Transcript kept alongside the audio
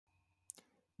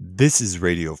This is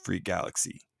Radio Free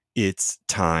Galaxy. It's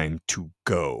time to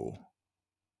go.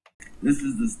 This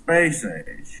is the space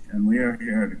age, and we are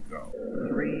here to go.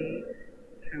 3,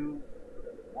 2,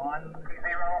 1,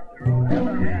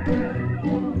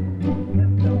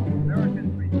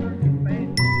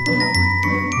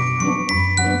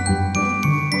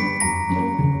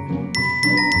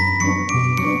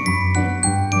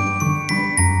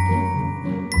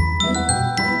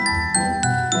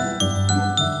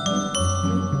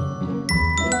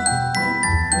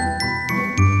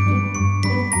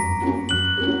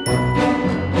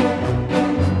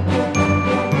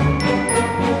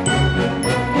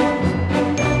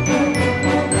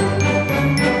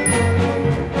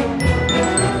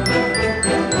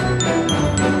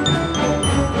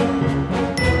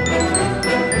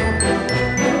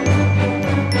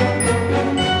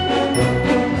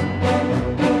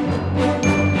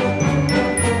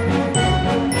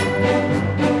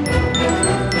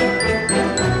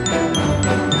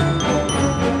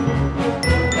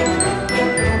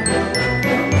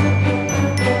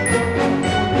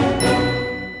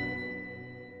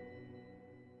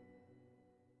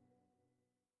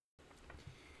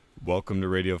 Welcome to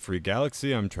Radio Free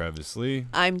Galaxy. I'm Travis Lee.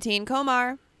 I'm Teen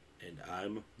Komar. And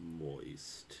I'm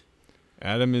moist.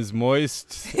 Adam is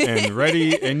moist and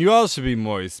ready, and you all should be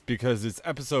moist because it's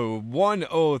episode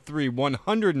 103,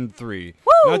 103.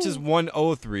 Woo! Not just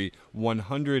 103,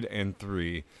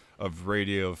 103 of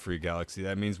Radio Free Galaxy.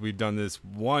 That means we've done this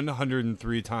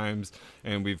 103 times,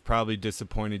 and we've probably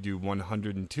disappointed you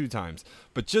 102 times.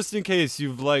 But just in case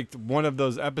you've liked one of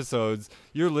those episodes,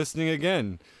 you're listening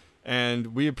again.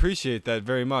 And we appreciate that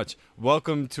very much.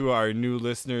 Welcome to our new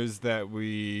listeners that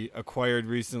we acquired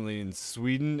recently in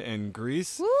Sweden and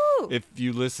Greece. Woo! If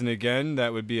you listen again,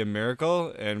 that would be a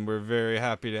miracle, and we're very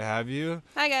happy to have you.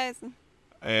 Hi, guys.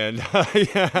 And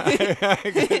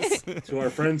I guess. To our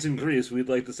friends in Greece, we'd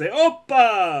like to say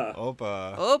Opa!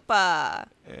 Opa. Opa.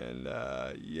 And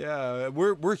yeah,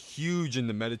 we're huge in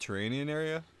the Mediterranean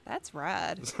area. That's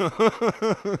rad. So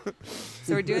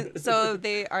we're doing. So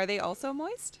are they also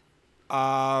moist?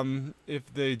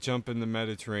 If they jump in the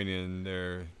Mediterranean,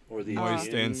 they're Or the moist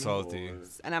Aegean, and salty.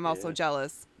 And I'm also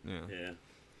jealous. Yeah.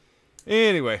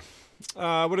 Anyway,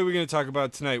 what are we going to talk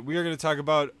about tonight? We are going to talk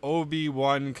about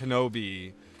Obi-Wan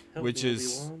Kenobi, which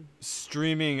is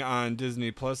streaming on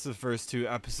Disney Plus. The first 2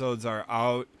 episodes are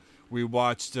out. We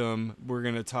watched them. We're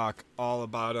going to talk all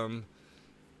about them.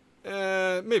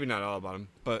 Maybe not all about them,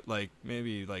 but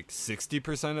maybe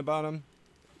 60% about them.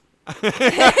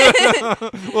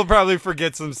 We'll probably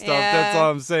forget some stuff. Yeah. That's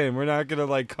all I'm saying. We're not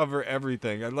gonna cover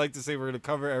everything. I'd like to say we're gonna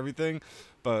cover everything,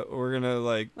 but we're gonna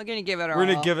We're gonna give it our we're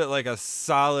gonna all. give it a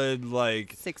solid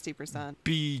 60%.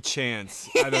 B chance.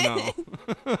 I don't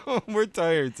know. We're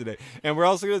tired today, and we're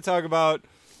also gonna talk about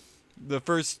the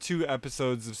first 2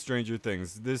 episodes of Stranger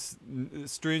Things. This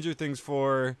Stranger Things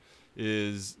 4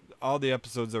 is all the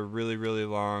episodes are really, really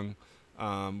long.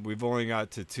 We've only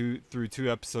got through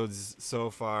 2 episodes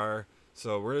so far,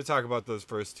 so we're going to talk about those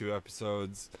first 2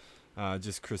 episodes,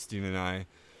 just Christine and I.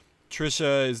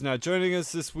 Trisha is not joining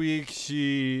us this week.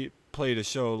 She played a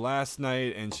show last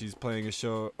night, and she's playing a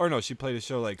show, or no, she played a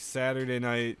show Saturday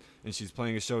night, and she's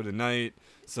playing a show tonight,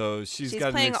 so she's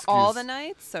got playing an excuse. all the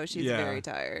nights, so she's very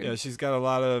tired. Yeah, she's got a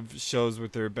lot of shows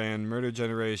with her band Murder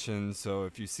Generation, so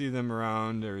if you see them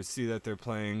around or see that they're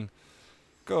playing,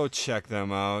 go check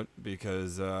them out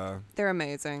because They're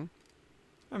amazing.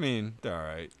 I mean, they're all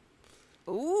right.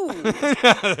 Ooh.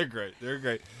 They're great. They're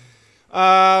great.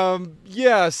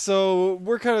 Yeah, so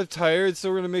we're kind of tired, so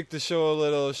we're going to make the show a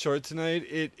little short tonight.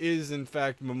 It is, in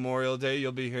fact, Memorial Day.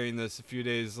 You'll be hearing this a few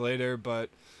days later, but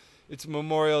it's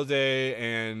Memorial Day,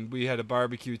 and we had a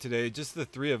barbecue today. Just the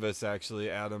 3 of us, actually,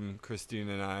 Adam, Christine,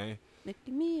 and I.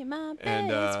 Me and my And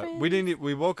best friend.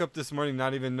 we woke up this morning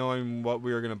not even knowing what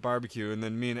we were gonna barbecue, and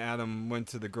then me and Adam went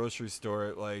to the grocery store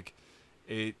at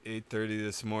 8:30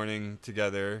 this morning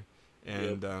together,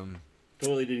 and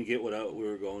Totally didn't get what we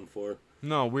were going for.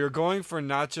 no, we were going for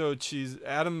nacho cheese.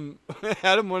 Adam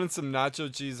wanted some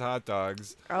nacho cheese hot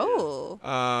dogs. Oh.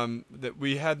 That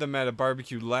we had them at a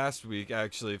barbecue last week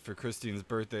actually for Christine's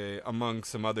birthday, among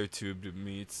some other tubed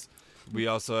meats. We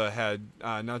also had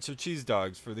nacho cheese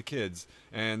dogs for the kids,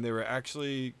 and they were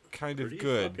actually kind of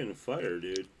good. Fucking fire,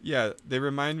 dude. Yeah, they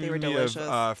reminded were me delicious.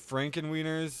 of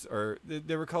Frankenwieners, or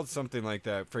they were called something like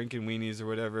that, Frankenweenies or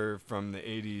whatever from the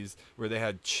 80s, where they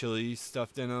had chili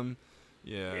stuffed in them.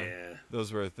 Yeah,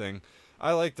 those were a thing.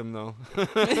 I liked them, though.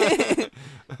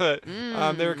 But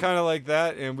they were kind of like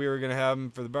that, and we were going to have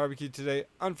them for the barbecue today.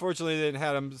 Unfortunately, they didn't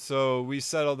have them, so we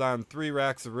settled on 3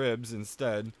 racks of ribs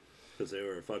instead. Because they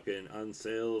were fucking on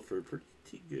sale for pretty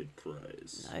pretty good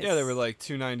price. Nice. Yeah, they were like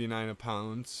 $2.99 a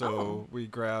pound. So Oh. we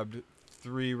grabbed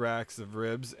 3 racks of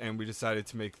ribs, and we decided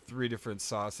to make 3 different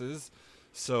sauces.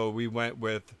 So we went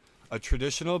with a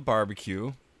traditional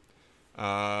barbecue.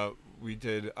 We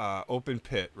did open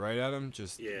pit, right, Adam?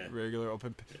 Just Yeah. regular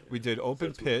open pit. Yeah. We did open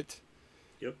That's what- pit.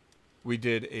 Yep. We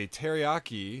did a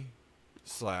teriyaki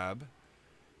slab,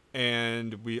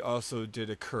 and we also did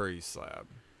a curry slab.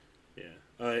 Yeah.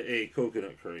 A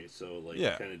coconut curry. So like,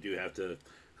 Yeah. you kind of do have to,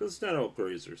 because not all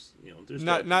curries are, there's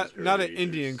Not Japanese not an curry,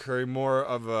 Indian there's- curry, more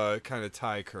of a kind of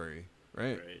Thai curry,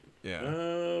 right? Right. Yeah.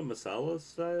 Masala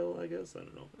style, I guess. I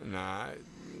don't know. Nah.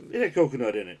 It had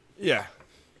coconut in it. Yeah.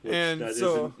 Which And that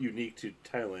so- isn't unique to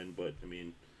Thailand, but I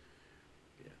mean,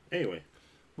 yeah. Anyway,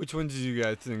 Which one did you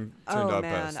guys think turned Oh out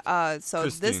man. best? So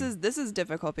Christine. this is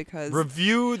difficult because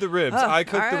Review the ribs. Oh, I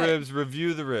cooked the alright. ribs.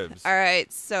 Review the ribs. all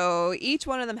right, so each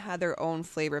one of them had their own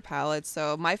flavor palette.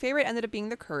 So my favorite ended up being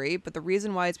the curry, but the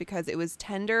reason why is because it was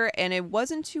tender and it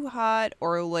wasn't too hot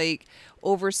or like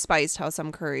overspiced how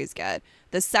some curries get.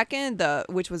 The second,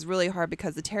 which was really hard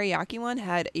because the teriyaki one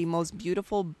had a most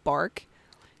beautiful bark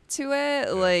to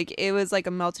it. Like it was like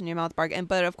a melt in your mouth bark.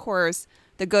 But of course,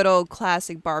 the good old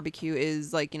classic barbecue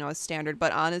is like, a standard.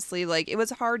 But honestly, like it was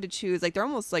hard to choose. Like they're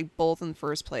almost like both in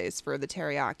first place for the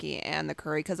teriyaki and the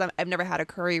curry because I've never had a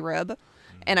curry rib.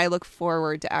 And I look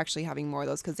forward to actually having more of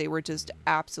those because they were just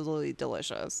absolutely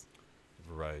delicious.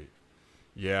 Right.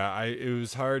 Yeah, it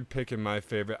was hard picking my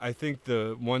favorite. I think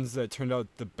the ones that turned out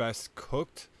the best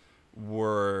cooked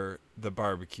were the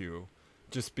barbecue,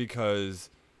 just because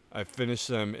I finished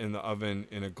them in the oven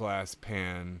in a glass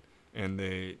pan, and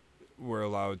they were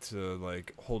allowed to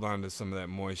like hold on to some of that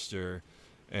moisture.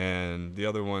 And the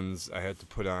other ones I had to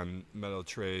put on metal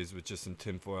trays with just some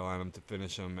tin foil on them to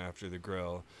finish them after the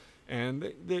grill.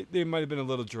 And they might have been a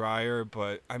little drier,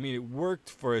 but I mean it worked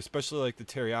for, especially like the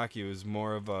teriyaki. It was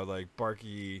more of a like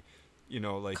barky,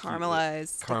 like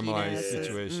Caramelized caramelized stickiness.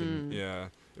 situation. Yeah,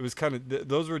 it was kind of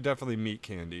those were definitely meat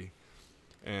candy,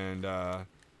 and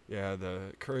yeah,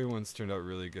 the curry ones turned out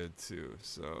really good too.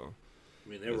 So, I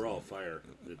mean, they were all fire.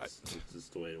 It's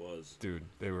just the way it was. dude,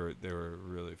 they were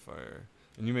really fire.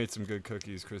 And you made some good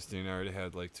cookies, Christine. I already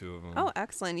had like 2 of them. Oh,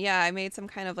 excellent. Yeah, I made some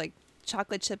kind of like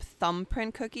chocolate chip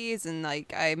thumbprint cookies, and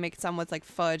like I make some with like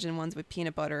fudge and ones with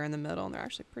peanut butter in the middle, and they're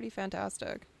actually pretty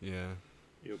fantastic. Yeah.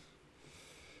 Yep.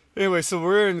 Anyway, so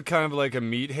we're in kind of like a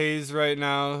meat haze right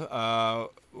now.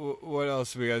 What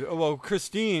else we got? Oh, well,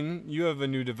 Christine, you have a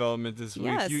new development this week.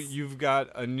 Yes. You've got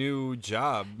a new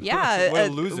job. Yeah. What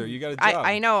a loser. You got a job.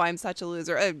 I know, I'm such a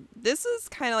loser. This is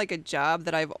kind of like a job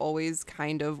that I've always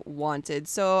kind of wanted.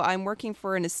 So I'm working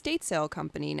for an estate sale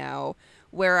company now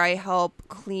where I help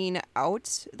clean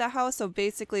out the house. So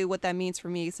basically what that means for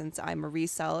me, since I'm a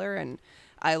reseller and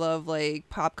I love like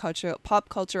pop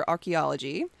culture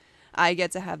archaeology, I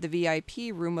get to have the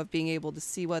VIP room of being able to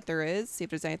see what there is, see if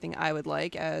there's anything I would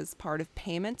like as part of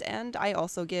payment, and I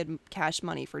also get cash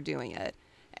money for doing it.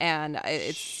 And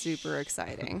it's super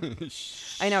exciting.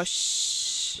 I know.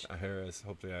 Shh. IRS.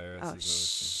 Hopefully IRS Oh, is noticing.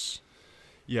 shh.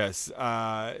 Yes,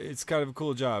 it's kind of a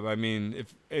cool job. I mean,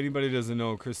 if anybody doesn't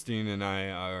know, Christine and I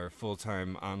are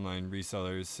full-time online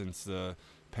resellers since the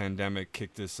pandemic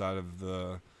kicked us out of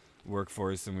the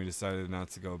workforce and we decided not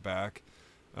to go back.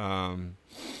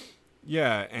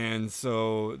 Yeah, and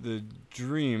so the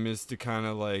dream is to kind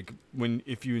of like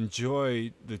if you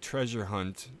enjoy the treasure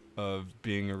hunt of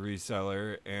being a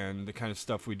reseller and the kind of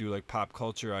stuff we do, like pop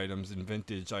culture items and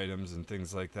vintage items and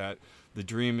things like that, the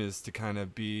dream is to kind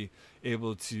of be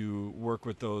able to work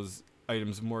with those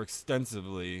items more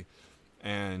extensively.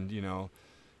 And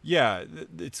yeah,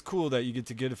 it's cool that you get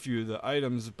to get a few of the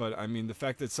items, but I mean the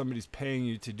fact that somebody's paying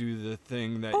you to do the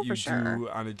thing that you for sure. do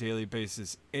on a daily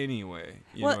basis anyway.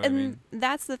 You Well, know what and I mean?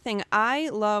 that's the thing. I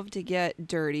love to get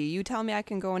dirty. You tell me I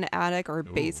can go in an attic or a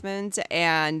basement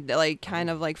and like kind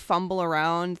of like fumble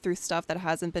around through stuff that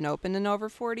hasn't been opened in over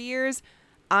 40 years.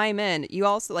 I'm in. You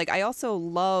also I also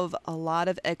love a lot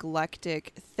of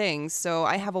eclectic things. So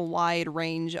I have a wide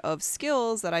range of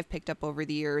skills that I've picked up over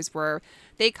the years where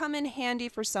they come in handy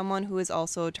for someone who is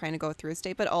also trying to go through a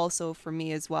state, but also for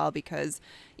me as well, because,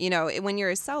 when you're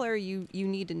a seller, you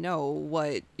need to know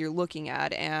what you're looking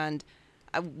at. And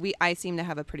I seem to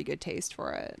have a pretty good taste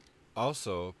for it.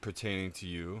 Also pertaining to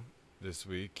you this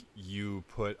week, you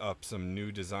put up some new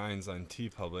designs on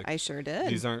TeePublic. I sure did.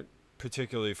 These aren't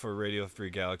particularly for Radio Free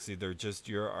Galaxy. They're just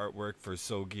your artwork for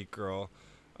So Geek Girl.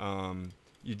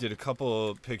 You did a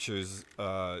couple pictures,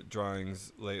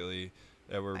 drawings lately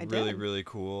that were really, really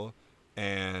cool.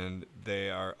 and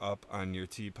they are up on your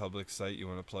TeePublic site. You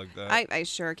want to plug that? I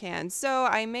sure can. So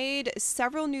I made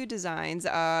several new designs,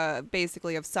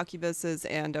 basically of succubuses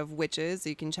and of witches.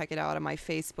 You can check it out on my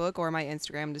Facebook or my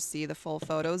Instagram to see the full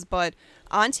photos. But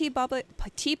on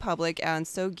TeePublic and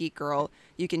So Geek Girl,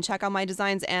 you can check out my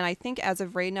designs. And I think as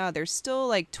of right now, there's still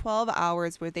like 12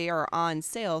 hours where they are on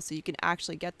sale, so you can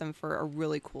actually get them for a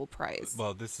really cool price.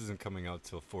 Well, this isn't coming out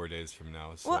till 4 days from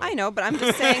now. So. Well, I know, but I'm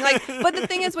just saying, like, but the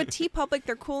thing is with TeePublic,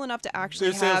 they're cool enough to actually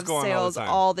Their sales have go on sales all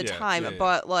all the the time. time. Yeah, yeah.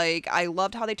 But like, I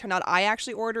loved how they turned out. I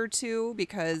actually ordered two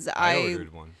because I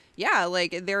ordered one. yeah,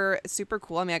 like they're super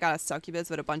cool. I mean, I got a succubus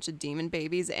with a bunch of demon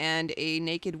babies and a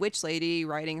naked witch lady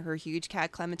riding her huge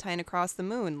cat Clementine across the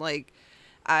moon. Like,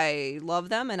 I love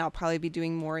them, and I'll probably be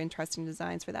doing more interesting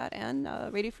designs for that and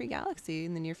Radio Free Galaxy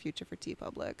in the near future for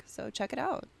TeePublic. So check it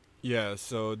out. Yeah,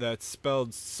 so that's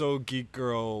spelled So Geek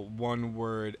Girl, one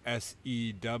word,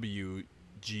 SEWGEEK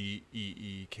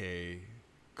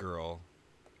girl.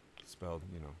 Spelled,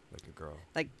 like a girl.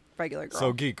 Like regular girl.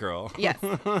 So Geek Girl. Yes.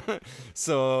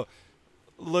 So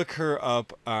look her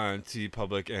up on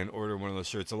TeePublic and order one of those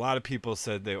shirts. A lot of people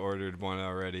said they ordered one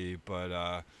already,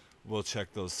 but we'll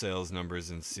check those sales numbers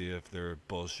and see if they're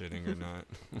bullshitting or not.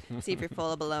 See if you're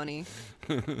full of baloney.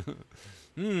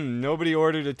 Nobody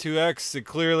ordered a 2X. It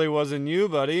clearly wasn't you,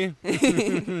 buddy.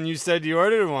 You said you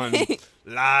ordered one.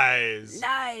 Lies.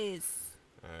 Nice.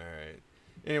 All right.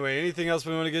 Anyway, anything else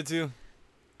we want to get to?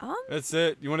 That's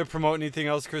it. You want to promote anything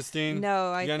else, Christine?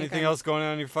 No, I You got think anything else going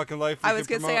on in your fucking life? I was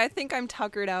going to say, I think I'm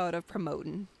tuckered out of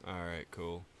promoting. All right,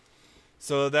 cool.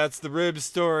 So that's the Rib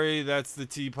story. That's the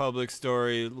TeePublic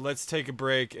story. Let's take a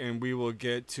break, and we will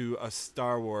get to a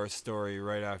Star Wars story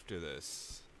right after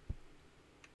this.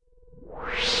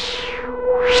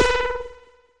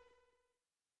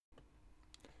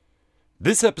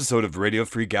 This episode of Radio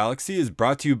Free Galaxy is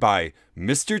brought to you by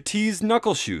Mr. T's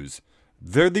Knuckle Shoes.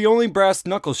 They're the only brass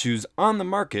knuckle shoes on the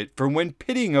market for when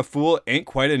pitying a fool ain't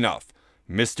quite enough.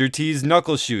 Mr. T's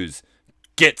Knuckle Shoes.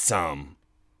 Get some.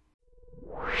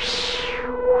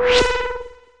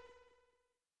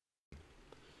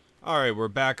 Alright, we're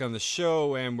back on the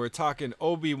show, and we're talking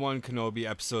Obi-Wan Kenobi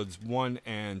episodes 1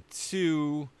 and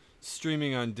 2,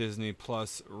 streaming on Disney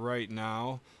Plus right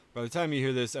now. By the time you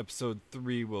hear this, episode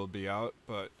 3 will be out,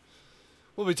 but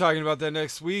we'll be talking about that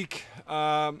next week.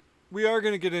 We are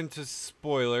going to get into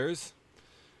spoilers,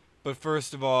 but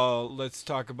first of all, let's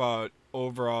talk about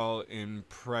overall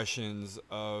impressions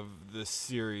of the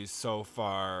series so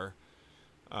far,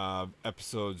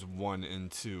 episodes 1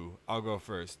 and 2. I'll go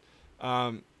first.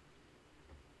 I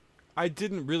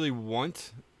didn't really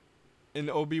want an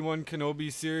Obi-Wan Kenobi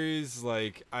series.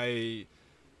 Like, I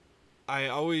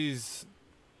always...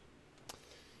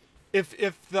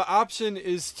 If the option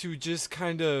is to just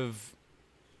kind of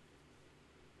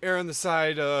err on the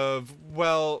side of,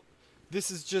 well,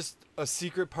 this is just a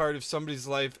secret part of somebody's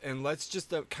life, and let's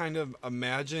just kind of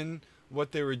imagine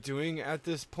what they were doing at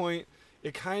this point,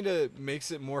 it kind of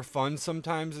makes it more fun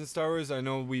sometimes in Star Wars. I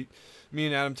know me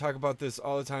and Adam talk about this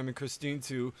all the time, and Christine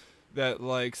too, that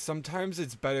like sometimes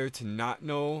it's better to not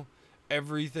know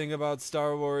everything about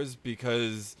Star Wars,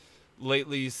 because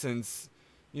lately, since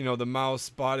the mouse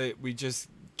bought it, we just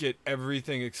get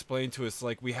everything explained to us.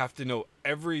 Like, we have to know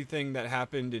everything that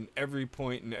happened in every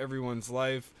point in everyone's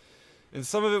life, and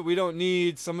some of it we don't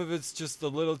need. Some of it's just a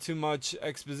little too much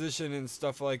exposition and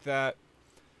stuff like that.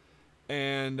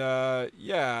 And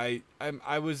yeah,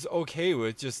 I was okay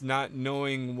with just not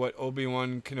knowing what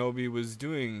Obi-Wan Kenobi was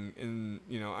doing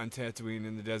on Tatooine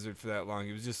in the desert for that long.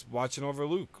 He was just watching over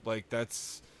Luke, like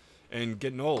that's, and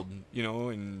getting old,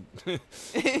 and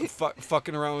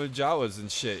fucking around with Jawas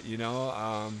and shit,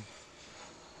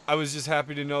 I was just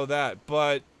happy to know that.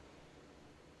 But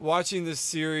watching this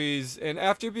series, and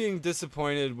after being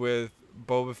disappointed with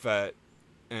Boba Fett,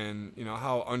 and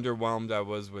how underwhelmed I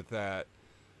was with that.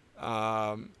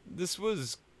 This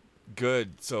was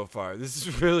good so far. This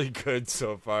is really good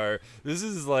so far. This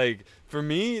is like, for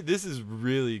me, this is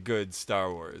really good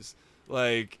Star Wars.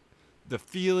 Like, the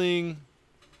feeling,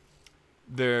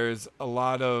 there's a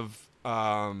lot of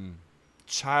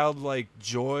childlike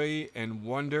joy and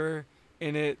wonder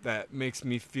in it that makes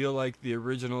me feel like the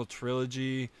original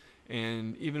trilogy,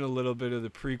 and even a little bit of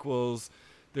the prequels.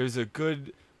 There's a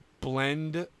good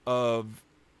blend of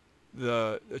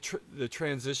the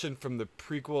transition from the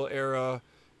prequel era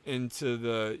into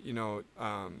the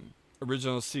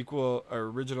original sequel or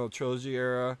original trilogy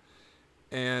era,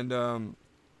 and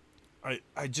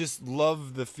I just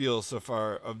love the feel so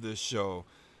far of this show.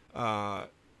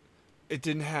 It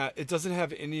doesn't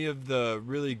have any of the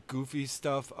really goofy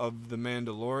stuff of The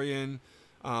Mandalorian.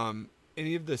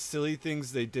 any of the silly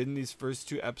things they did in these first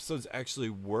 2 episodes actually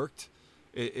worked.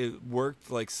 It worked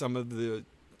like some of the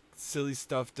silly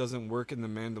stuff doesn't work in The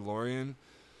Mandalorian.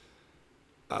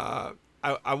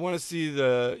 I want to see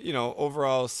the,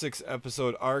 overall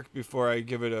 6-episode arc before I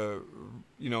give it a,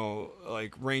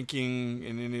 like ranking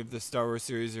in any of the Star Wars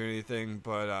series or anything.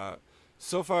 But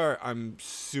so far, I'm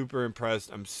super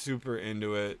impressed. I'm super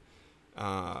into it.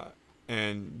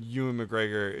 And Ewan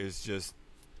McGregor is just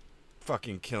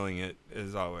fucking killing it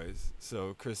as always.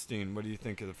 So Christine, what do you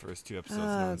think of the first 2 episodes?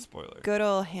 Non-spoiler. Good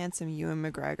old handsome Ewan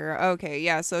McGregor. Okay,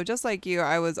 yeah, so just like you,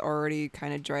 I was already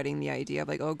kind of dreading the idea of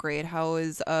like, oh great, how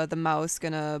is the mouse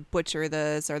gonna butcher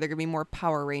this? Are there gonna be more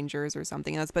Power Rangers or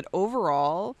something else? But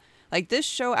overall, like, this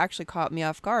show actually caught me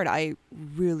off guard. I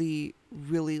really,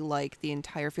 really like the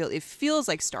entire feel. It feels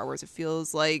like Star Wars. It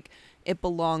feels like it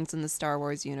belongs in the Star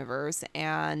Wars universe,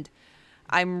 and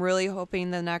I'm really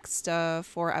hoping the next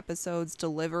 4 episodes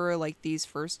deliver like these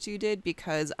first 2 did,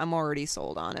 because I'm already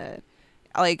sold on it.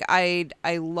 Like, I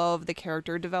love the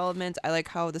character development. I like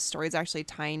how the story's actually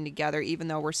tying together, even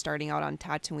though we're starting out on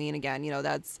Tatooine again.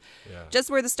 That's just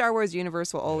where the Star Wars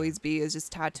universe will always be, is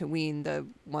just Tatooine, the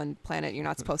one planet you're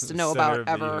not supposed to know about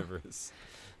ever.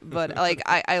 But like,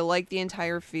 I like the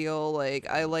entire feel. Like,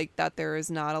 I like that there is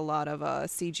not a lot of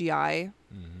CGI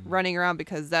running around,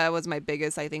 because that was my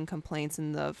biggest, I think, complaints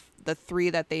in the 3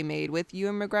 that they made with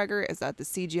Ewan McGregor, is that the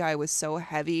CGI was so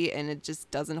heavy and it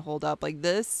just doesn't hold up. Like,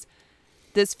 this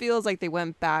feels like they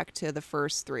went back to the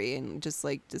first 3 and just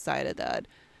like decided that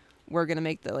we're gonna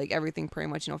make the like everything pretty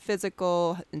much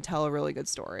physical and tell a really good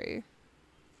story.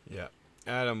 Yeah,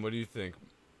 Adam, what do you think?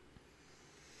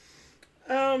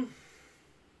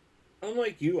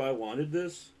 Unlike you, I wanted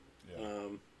this.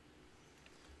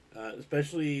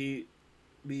 Especially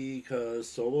because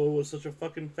Solo was such a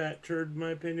fucking fat turd, in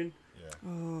my opinion.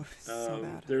 Oh, so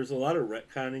bad. There's a lot of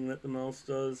retconning that the mouse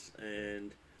does,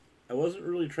 and I wasn't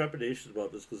really trepidatious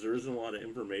about this because there isn't a lot of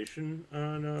information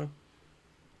on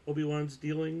Obi-Wan's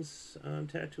dealings on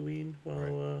Tatooine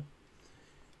while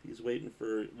he's waiting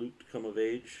for Luke to come of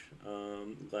age.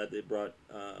 Glad they brought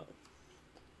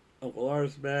Uncle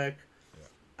Lars back.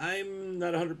 I'm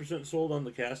not 100% sold on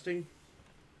the casting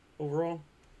overall.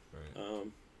 Right.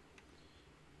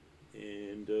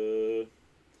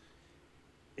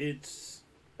 It's...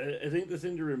 I think the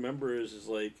thing to remember is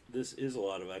like, this is a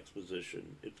lot of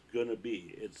exposition. It's gonna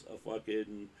be. It's a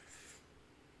fucking...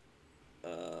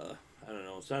 I don't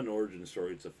know. It's not an origin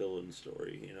story. It's a fill-in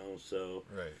story, So...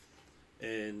 Right.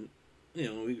 And,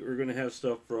 we're gonna have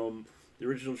stuff from the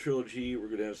original trilogy. We're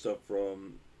gonna have stuff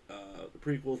from... the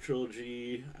prequel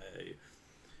trilogy.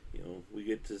 We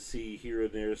get to see here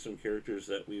and there some characters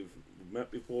that we've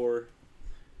met before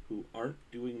who aren't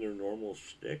doing their normal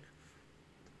shtick.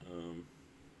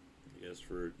 I guess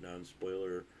for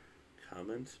non-spoiler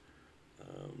comments.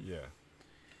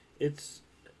 It's...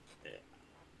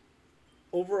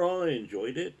 Overall, I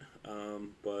enjoyed it,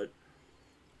 but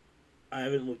I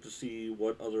haven't looked to see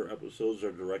what other episodes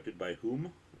are directed by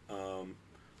whom.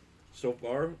 So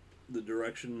far, the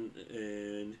direction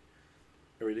and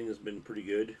everything has been pretty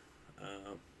good.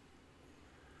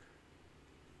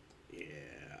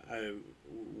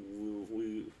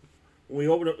 When we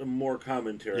open up to more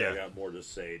commentary, I got more to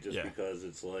say, just because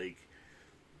it's like,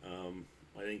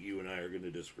 I think you and I are going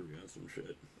to disagree on some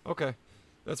shit. Okay,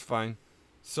 that's fine.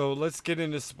 So let's get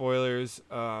into spoilers.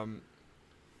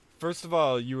 First of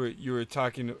all, you were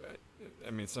talking.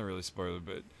 I mean, it's not really spoiler,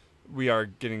 but we are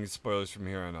getting spoilers from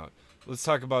here on out. Let's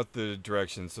talk about the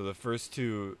direction. So the first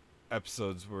 2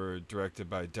 episodes were directed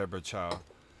by Deborah Chow.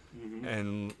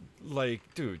 And, like,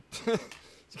 dude,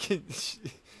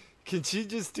 can she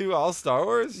just do all Star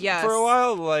Wars for a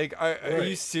while? Like, are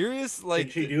you serious?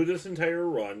 Like, can she do this entire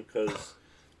run? Because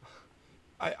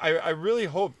I really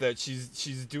hope that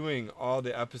she's doing all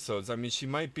the episodes. I mean, she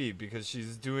might be, because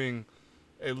she's doing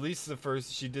at least the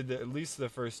first. She did at least the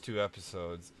first 2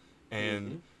 episodes,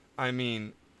 and I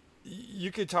mean,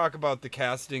 you could talk about the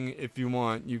casting if you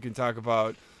want. You can talk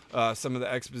about some of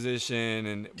the exposition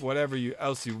and whatever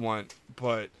else you want.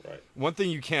 But one thing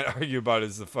you can't argue about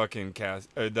is the fucking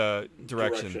cast, the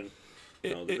direction.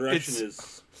 The direction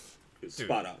is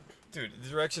spot on. Dude, the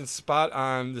direction's spot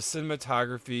on. The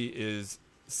cinematography is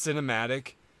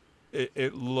cinematic.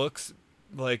 It looks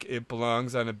like it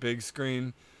belongs on a big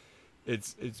screen.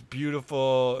 It's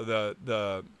beautiful.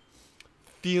 The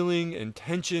feeling and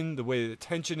tension, the way the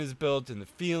tension is built, and the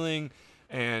feeling,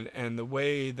 and the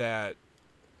way that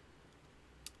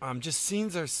just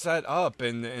scenes are set up,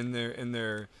 and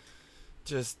they're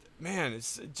just, man,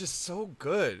 it's just so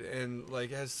good, and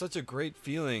like has such a great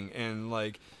feeling, and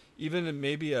like even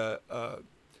maybe a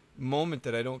moment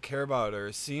that I don't care about or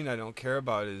a scene I don't care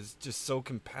about is just so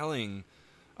compelling.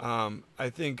 I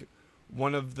think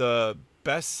one of the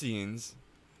best scenes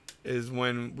is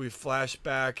when we flash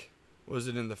back, was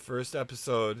it in the first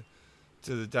episode,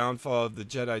 to the downfall of the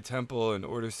Jedi Temple in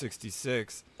Order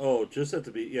 66. Oh, just at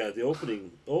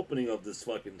the opening of this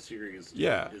fucking series.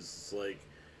 Yeah. Is like,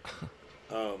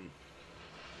 I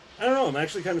don't know. I'm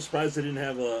actually kind of surprised they didn't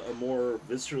have a more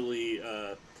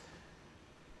visceral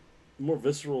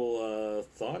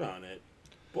thought on it.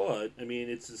 But I mean,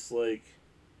 it's just like,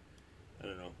 I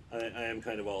don't know. I am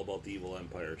kind of all about the evil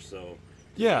empire, so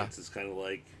Yeah. it's just kind of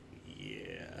like,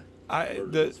 yeah.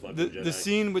 The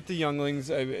scene with the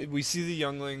younglings, we see the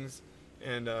younglings,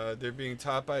 and they're being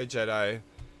taught by a Jedi,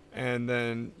 and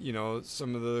then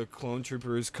some of the clone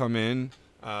troopers come in,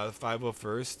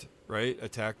 501st, right?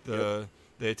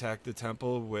 They attack the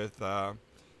temple with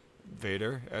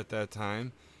Vader at that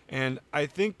time, and I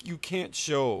think you can't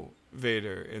show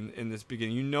Vader in this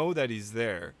beginning. You know that he's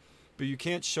there, but you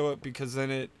can't show it because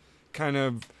then it kind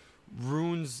of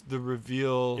ruins the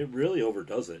reveal. It really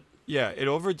overdoes it. Yeah, it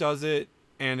overdoes it,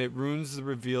 and it ruins the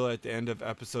reveal at the end of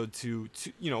episode 2.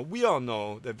 We all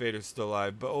know that Vader's still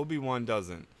alive, but Obi-Wan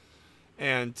doesn't.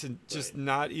 And to just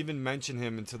not even mention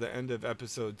him until the end of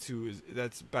episode 2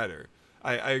 that's better.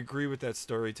 I agree with that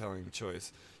storytelling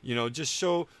choice. Just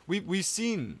show we've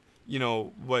seen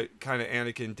what kind of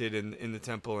Anakin did in the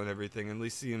temple and everything, and at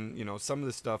least seeing some of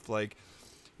the stuff. Like,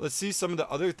 let's see some of the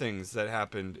other things that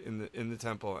happened in the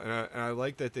temple, and I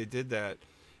like that they did that,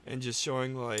 and just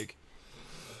showing like.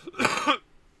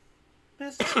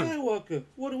 Master Skywalker,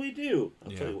 what do we do?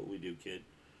 I'll tell you what we do, kid.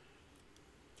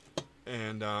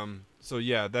 And so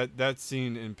yeah, that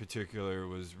scene in particular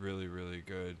was really, really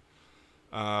good.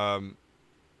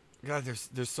 God,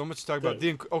 there's so much to talk about.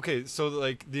 So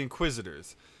like the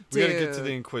Inquisitors. We gotta get to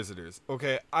the Inquisitors.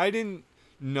 Okay, I didn't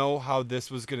know how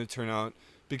this was gonna turn out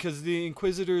because the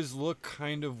Inquisitors look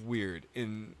kind of weird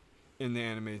in the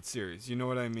animated series. You know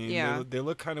what I mean? Yeah. They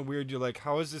look kind of weird. You're like,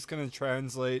 how is this going to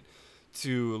translate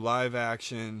to live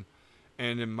action?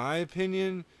 And in my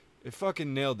opinion, it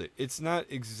fucking nailed it. It's not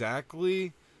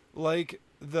exactly like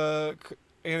the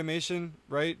animation,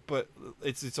 right? But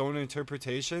it's its own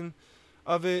interpretation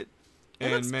of it.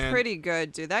 It looks pretty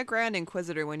good, dude. That Grand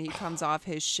Inquisitor, when he comes off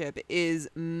his ship, is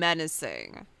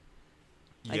menacing.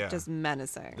 Just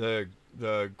menacing.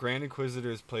 The Grand Inquisitor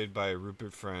is played by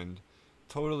Rupert Friend.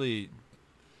 Totally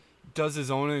does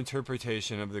his own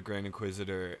interpretation of the Grand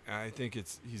Inquisitor. I think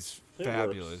he's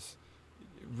fabulous.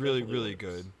 Really, really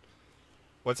good.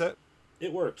 What's that?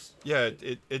 It works. Yeah,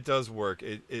 it does work.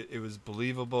 It was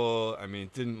believable. I mean,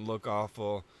 it didn't look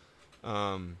awful.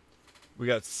 We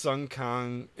got Sung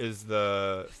Kang is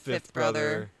the fifth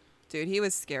brother. Dude, he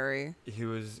was scary. He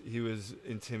was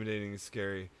intimidating and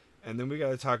scary. And then we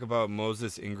got to talk about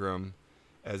Moses Ingram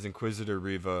as Inquisitor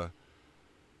Reva.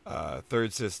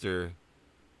 Third sister.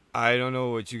 I don't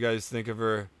know what you guys think of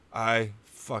her. I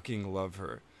fucking love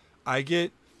her. I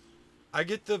get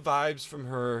the vibes from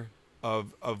her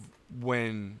of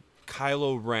when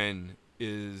Kylo Ren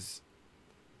is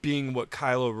being what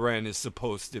Kylo Ren is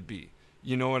supposed to be.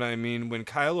 You know what I mean? When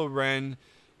Kylo Ren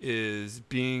is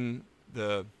being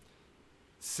the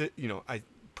I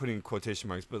put in quotation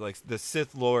marks, but like the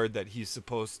Sith Lord that he's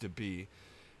supposed to be.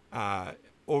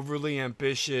 Overly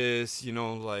ambitious,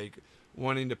 like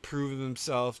wanting to prove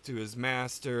himself to his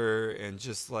master, and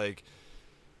just like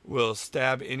will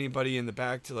stab anybody in the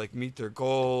back to like meet their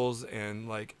goals. And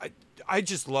like I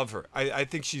just love her. I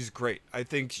think she's great. I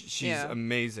think she's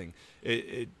amazing.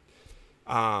 I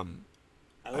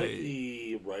like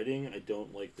the writing. I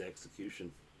don't like the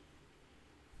execution.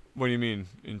 What do you mean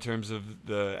in terms of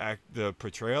the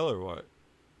portrayal, or what?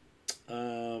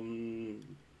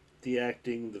 The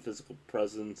acting, the physical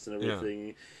presence, and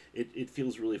everything, it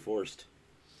feels really forced.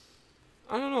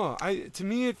 I don't know. To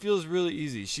me, it feels really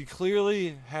easy. She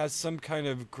clearly has some kind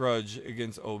of grudge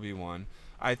against Obi-Wan.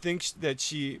 I think that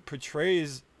she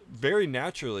portrays very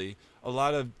naturally a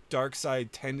lot of dark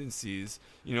side tendencies,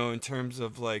 in terms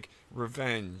of like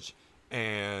revenge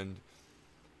and.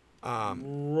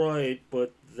 Right,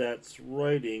 but that's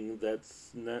writing.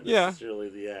 That's not necessarily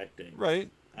the acting.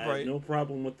 Right. I have no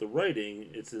problem with the writing.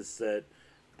 It's just that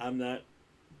I'm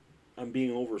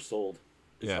being oversold.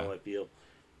 Is how I feel.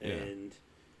 And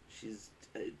she's.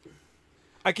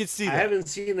 I could see that. I haven't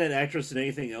seen that actress in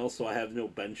anything else, so I have no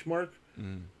benchmark.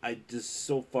 Mm. I just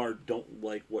so far don't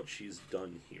like what she's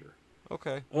done here.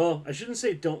 Okay. Well, I shouldn't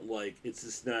say don't like. It's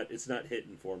just not. It's not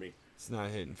hitting for me. It's not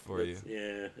hitting for you.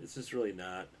 Yeah, it's just really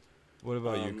not. What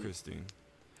about you, Christine?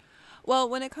 Well,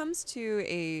 when it comes to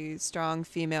a strong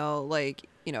female, like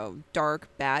dark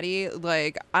baddie,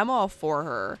 like, I'm all for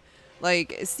her.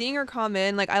 Like, seeing her come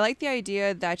in, like, I like the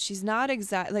idea that she's not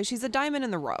like, she's a diamond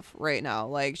in the rough right now.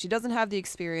 Like, she doesn't have the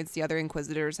experience the other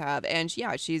Inquisitors have. And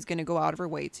yeah, she's going to go out of her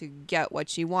way to get what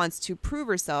she wants to prove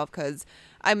herself, because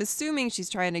I'm assuming she's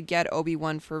trying to get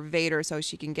Obi-Wan for Vader so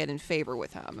she can get in favor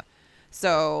with him.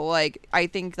 So, like, I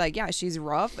think, like, yeah, she's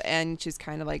rough and she's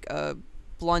kind of like a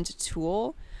blunt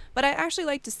tool. But I actually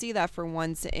like to see that for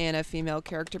once in a female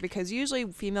character, because usually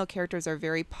female characters are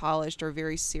very polished or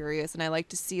very serious, and I like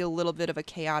to see a little bit of a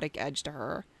chaotic edge to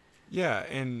her. Yeah,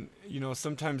 and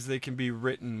sometimes they can be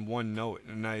written one note,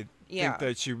 and I Yeah. think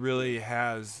that she really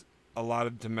has a lot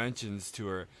of dimensions to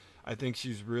her. I think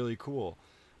she's really cool.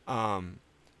 Yeah,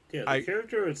 the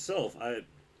character itself,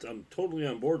 I'm totally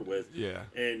on board with. Yeah.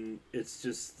 And it's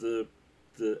just the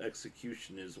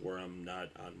execution is where I'm not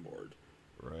on board.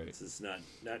 Right. It's just not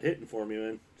hitting for me,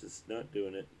 man. Just not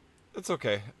doing it. That's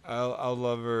okay. I'll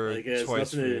love her Like, it has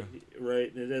twice for nothing you.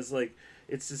 Right? And it has, like,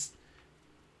 it's just,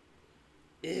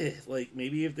 like,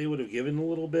 maybe if they would have given a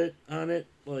little bit on it,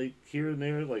 like, here and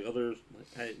there, like, other,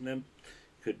 and then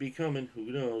could be coming,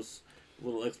 who knows, a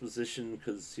little exposition,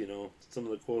 because, some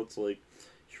of the quotes, like,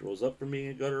 she rose up from being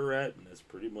a gutter rat, and that's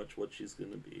pretty much what she's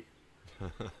going to be.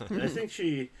 And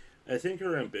I think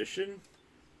her ambition,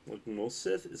 like most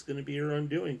Sith, is going to be her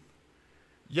undoing.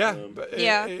 Yeah, but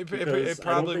Yeah. it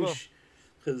probably will.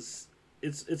 Because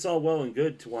it's all well and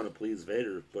good to want to please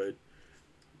Vader, but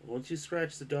once you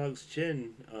scratch the dog's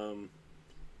chin,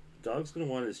 dog's going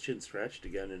to want his chin scratched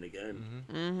again and again.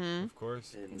 Mm-hmm. Of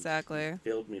course. And Exactly. he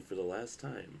failed me for the last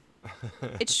time.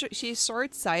 She's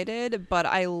short-sighted, but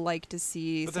I like to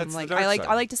see But some, that's the like, dark I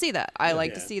side. like to see that. I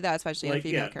like to Yeah. see that, especially in a Like,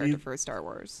 female yeah, character for Star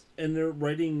Wars. And they're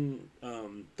writing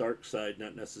dark side,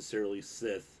 not necessarily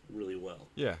Sith, really well.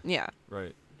 Yeah. Yeah.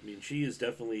 Right. I mean, she is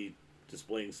definitely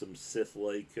displaying some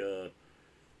Sith-like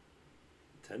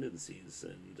tendencies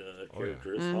and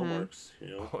characteristic Mm-hmm. hallmarks,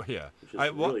 Oh yeah. which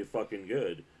is really fucking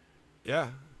good. Yeah.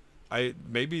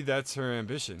 Maybe that's her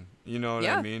ambition. You know what I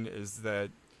Yeah. mean? Is that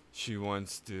she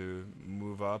wants to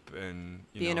move up and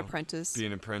Be an apprentice. be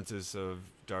an apprentice of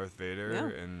Darth Vader,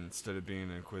 Yeah. and instead of being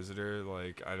an Inquisitor.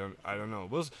 Like, I don't know.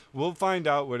 We'll find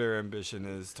out what her ambition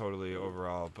is totally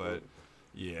overall, but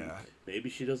yeah. Maybe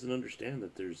she doesn't understand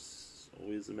that there's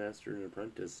always a master and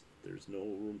apprentice. There's no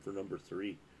room for number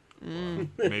 3. Mm.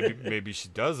 Maybe she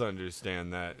does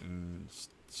understand that, and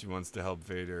she wants to help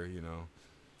Vader,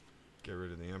 get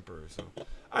rid of the Emperor. So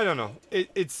I don't know.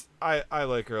 I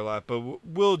like her a lot, but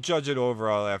we'll judge it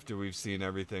overall after we've seen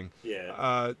everything.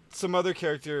 Yeah. Some other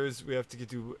characters we have to get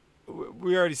to.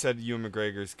 We already said Ewan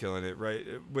McGregor's killing it, right?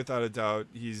 Without a doubt,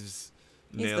 he's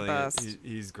nailing the best. it.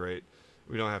 He's great.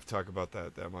 We don't have to talk about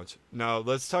that much. Now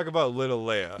let's talk about little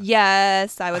Leia.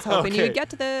 Yes, I was hoping you Okay. would get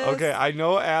to this. Okay, I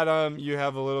know, Adam, you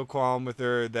have a little qualm with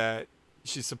her that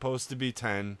she's supposed to be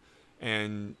 10,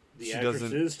 and the she actress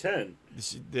doesn't. is 10.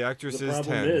 The actress The is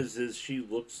problem 10. is she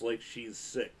looks like she's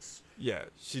 6. Yeah,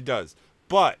 she does.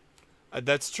 But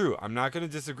that's true. I'm not going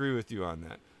to disagree with you on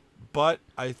that. But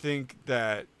I think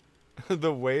that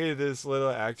the way this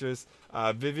little actress,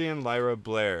 Vivian Lyra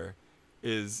Blair,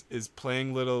 is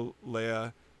playing little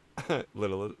Leia,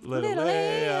 little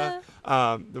Leia.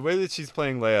 The way that she's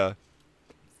playing Leia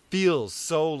feels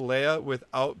so Leia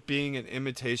without being an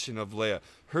imitation of Leia.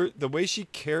 The way she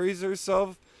carries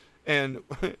herself, and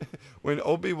when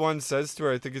Obi-Wan says to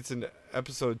her, I think it's in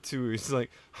episode 2, he's like,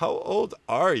 "How old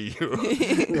are you?"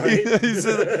 Right? He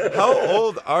says, "How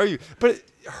old are you?" But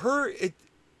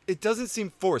it doesn't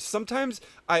seem forced. Sometimes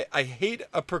I hate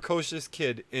a precocious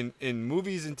kid in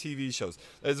movies and TV shows.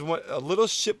 As a little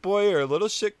shit boy or a little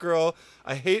shit girl,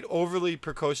 I hate overly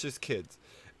precocious kids.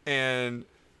 And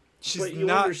she's But you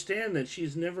not understand that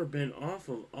she's never been off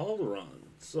of Alderaan.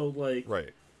 So, like,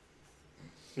 right.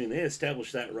 I mean, they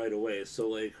established that right away. So,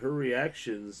 like, her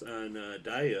reactions on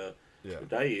Dayu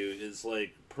is,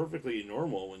 like, perfectly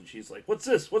normal when she's like, "What's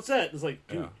this? What's that?" It's like,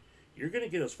 dude, you're going to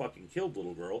get us fucking killed,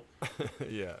 little girl.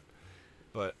 Yeah.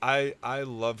 But I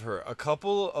love her. A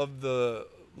couple of the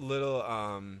little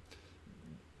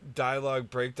dialogue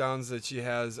breakdowns that she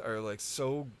has are, like,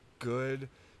 so good.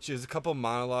 She has a couple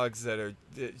monologues that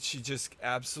she just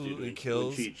absolutely Dude,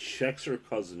 kills. When she checks her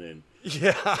cousin in.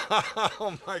 Yeah.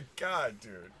 Oh my god,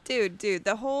 dude. Dude,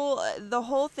 the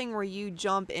whole thing where you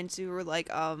jump into, like,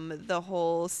 the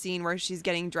whole scene where she's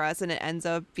getting dressed and it ends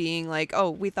up being like, "Oh,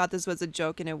 we thought this was a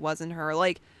joke and it wasn't her."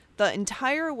 Like, the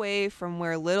entire way from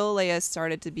where little Leia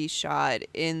started to be shot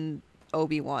in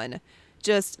Obi-Wan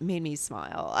just made me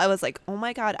smile. I was like, "Oh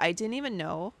my god, I didn't even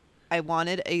know I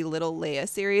wanted a little Leia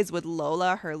series with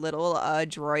Lola, her little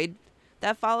droid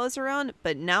that follows her around,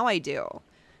 but now I do."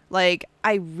 Like,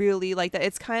 I really like that.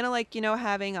 It's kind of like,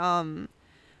 having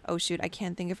oh shoot, I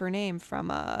can't think of her name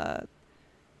from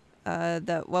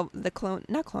the clone,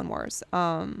 not Clone Wars.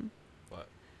 What?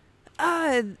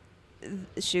 Uh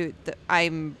shoot,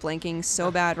 I'm blanking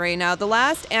so bad right now. The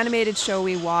last animated show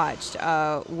we watched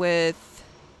with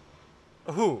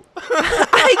Who?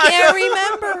 I can't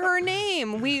remember her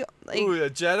name. We like Ooh, a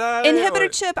Jedi? Inhibitor or-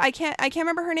 Chip. I can't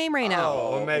remember her name right now.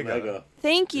 Oh, Omega.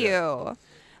 Thank you.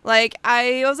 Like,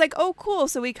 I was like, oh, cool.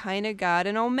 So we kind of got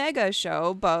an Omega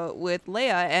show, but with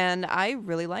Leia, and I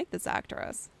really like this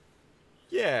actress.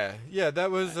 Yeah,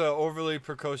 that was an overly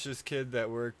precocious kid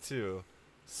that worked too.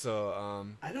 So,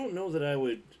 I don't know that I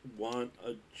would want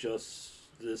just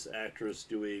this actress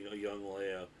doing a young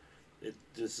Leia. It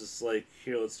just is like,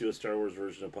 here, let's do a Star Wars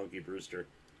version of Punky Brewster.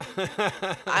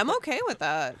 I'm okay with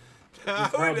that.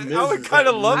 I would kind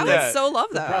of love I that. would so love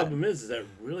The that. problem is that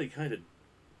really kind of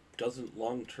doesn't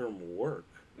long-term work.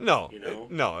 No, You know?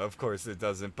 no, of course it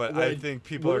doesn't. But Well, I think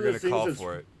people one are of the going to things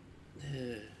call that's- for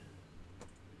it.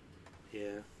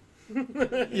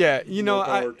 Yeah. Yeah, you know, More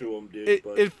power to 'em, dude,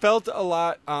 but it felt a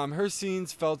lot. Her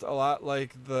scenes felt a lot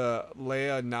like the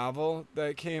Leia novel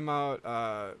that came out.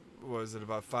 Was it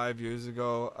about 5 years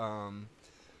ago?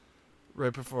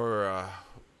 Right before.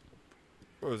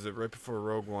 What was it? Right before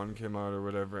Rogue One came out or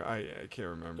whatever. I can't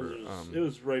remember. it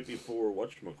was right before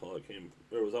whatchamacallit came.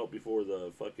 It was out before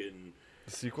the fucking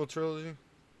The sequel trilogy.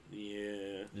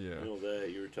 yeah. Yeah. I know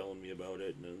that you were telling me about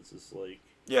it, and it's just like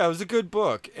Yeah, it was a good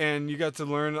book, and you got to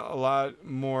learn a lot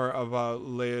more about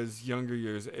Leia's younger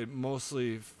years. It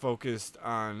mostly focused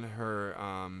on her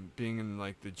being in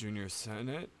like the junior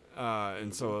Senate,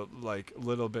 and so like a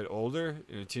little bit older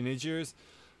in her teenage years,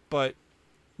 but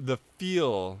the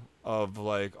feel of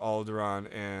like Alderaan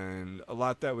and a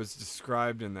lot that was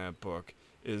described in that book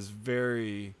is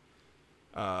very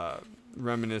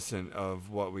reminiscent of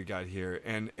what we got here,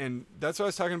 and that's what I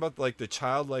was talking about, like the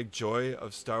childlike joy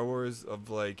of Star Wars, of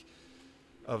like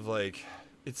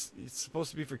it's supposed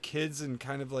to be for kids and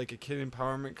kind of like a kid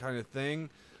empowerment kind of thing.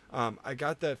 I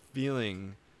got that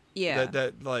feeling, Yeah.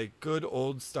 that like good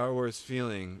old Star Wars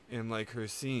feeling in like her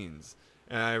scenes,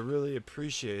 and I really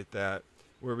appreciate that,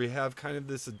 where we have kind of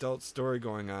this adult story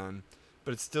going on,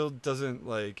 but it still doesn't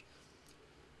like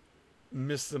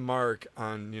miss the mark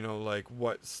on, like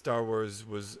what Star Wars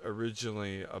was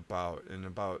originally about, and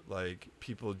about like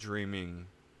people dreaming,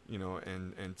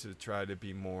 and to try to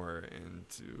be more and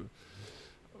to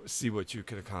see what you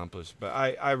can accomplish. But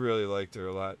I really liked her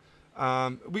a lot.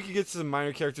 We could get to some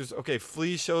minor characters. Okay,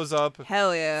 Flea shows up.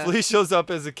 Hell yeah. Flea shows up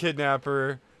as a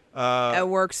kidnapper. It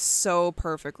works so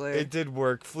perfectly. It did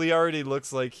work. Flea already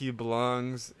looks like he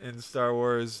belongs in Star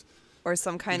Wars. Or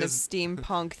some kind of does-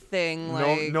 steampunk thing. No,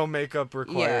 Like, no makeup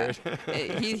required.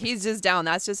 Yeah. He's just down.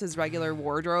 That's just his regular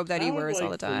wardrobe that he I would wears all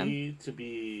like the time. Flea to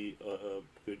be a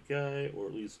good guy, or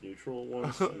at least neutral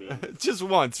once. I mean, Just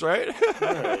once, right?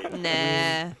 right.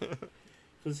 Nah.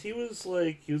 Because he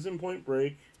was in Point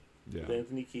Break Yeah. with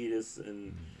Anthony Kiedis,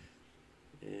 and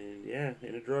yeah,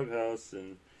 in a drug house,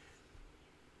 and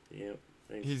yeah,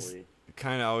 thankfully.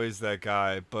 Kind of always that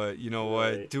guy, but you know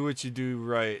what? Right. Do what you do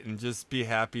right, and just be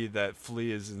happy that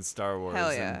Flea is in Star Wars.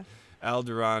 Hell yeah. And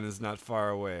Alderaan is not far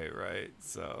away, right?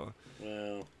 So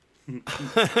Well,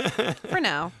 For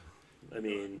now. I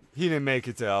mean, he didn't make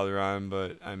it to Alderaan,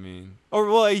 but I mean,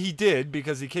 well, he did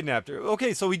because he kidnapped her.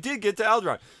 Okay, so we did get to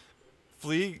Alderaan.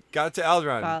 Flea got to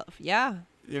Alderaan. Well, yeah.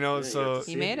 You know, yeah, you so got to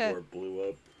see made it. before it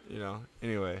blew up.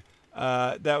 Anyway,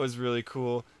 that was really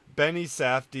cool. Benny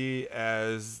Safdie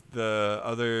as the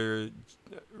other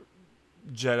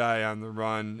Jedi on the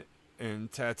run in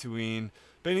Tatooine.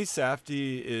 Benny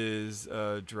Safdie is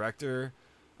a director.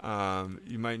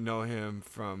 You might know him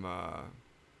from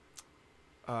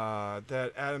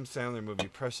that Adam Sandler movie.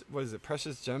 What is it?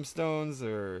 Precious Gemstones,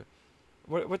 or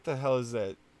what the hell is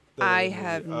that? I movie?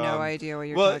 have no idea what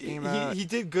you're Well, talking about. he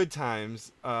did Good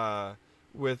Times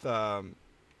with God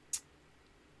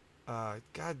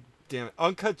damn it,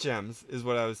 Uncut Gems is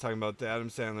what I was talking about, the Adam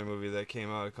Sandler movie that came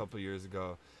out a couple years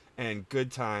ago, and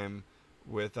Good Time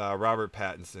with Robert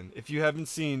Pattinson. If you haven't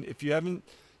seen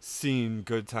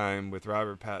Good Time with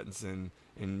Robert Pattinson,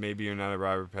 and maybe you're not a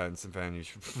Robert Pattinson fan, you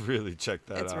should really check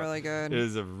that out. It's really good. It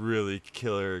is a really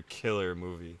killer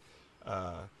movie.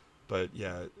 But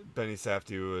yeah, Benny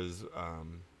Safdie was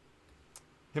him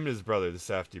and his brother, the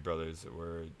Safdie brothers,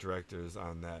 were directors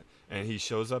on that, and he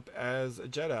shows up as a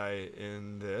Jedi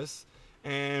in this.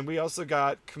 And we also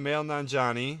got Kumail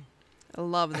Nanjiani I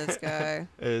love this guy.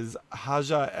 as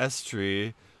Haja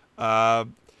Estri. Kumail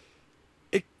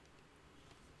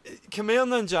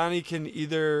Nanjiani can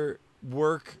either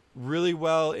work really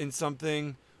well in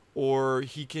something or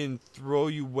he can throw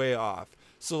you way off.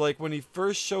 So like when he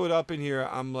first showed up in here,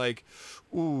 I'm like,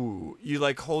 ooh, you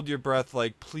like hold your breath,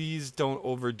 like please don't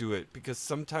overdo it, because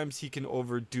sometimes he can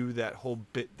overdo that whole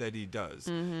bit that he does.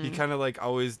 He kind of like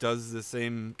always does the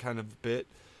same kind of bit.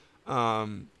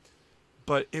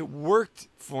 But it worked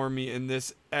for me in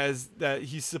this as that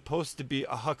he's supposed to be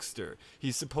a huckster.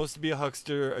 He's supposed to be a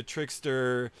huckster, a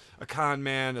trickster, a con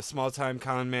man, a small-time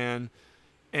con man.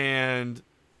 And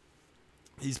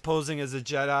he's posing as a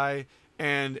Jedi.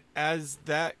 And as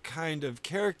that kind of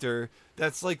character,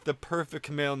 that's like the perfect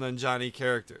Kumail Nanjiani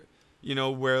character. You know,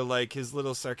 where like his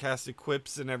little sarcastic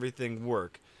quips and everything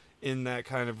work in that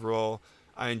kind of role.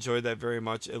 I enjoyed that very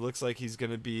much. It looks like he's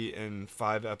going to be in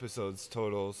 5 episodes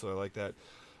total, so I like that.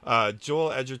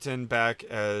 Joel Edgerton back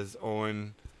as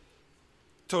Owen.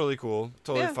 Totally cool.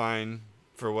 Totally fine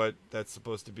for what that's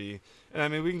supposed to be. And I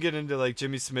mean, we can get into like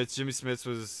Jimmy Smits. Jimmy Smits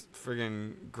was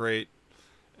friggin' great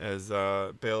as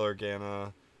Bail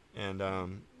Organa.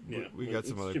 And we got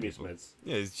some other Jimmy people. Smits.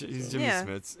 Yeah, he's Jimmy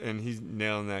Smits, and he's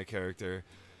nailing that character.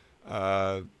 Did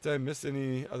I miss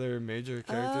any other major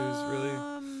characters,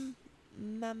 really?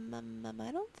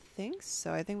 I don't think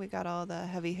so. I think we got all the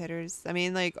heavy hitters. I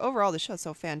mean, like, overall, the show's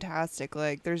so fantastic.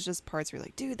 Like, there's just parts where you're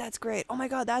like, dude, that's great. Oh my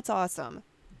god, that's awesome.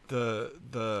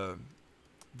 The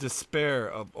despair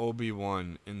of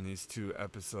Obi-Wan in these 2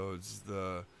 episodes,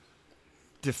 the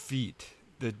defeat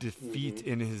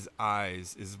in his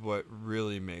eyes is what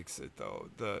really makes it, though.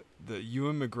 The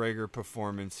Ewan McGregor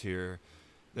performance here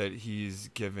that he's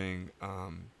giving,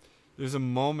 there's a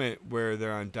moment where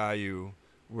they're on Dayu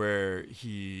where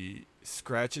he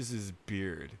scratches his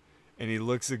beard and he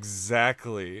looks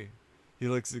exactly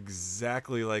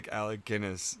like Alec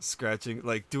Guinness, scratching,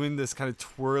 like doing this kind of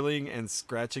twirling and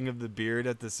scratching of the beard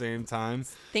at the same time.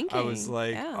 I was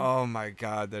like, oh my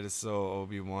god, that is so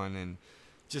Obi-Wan. And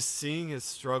just seeing his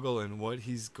struggle and what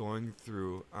he's going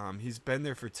through. He's been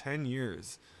there for 10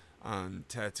 years on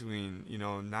Tatooine, you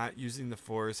know, not using the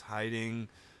Force, hiding.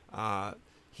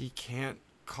 He can't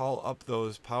call up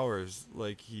those powers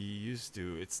like he used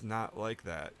to. It's not like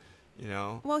that, you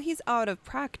know. Well, he's out of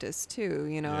practice too,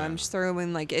 you know. I'm sure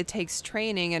when like it takes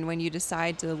training, and when you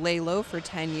decide to lay low for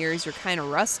 10 years, you're kind of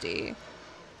rusty.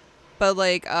 But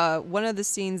like one of the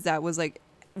scenes that was like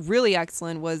really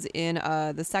excellent was in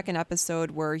the 2nd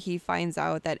episode where he finds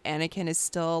out that Anakin is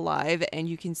still alive, and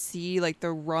you can see like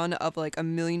the run of like a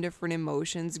million different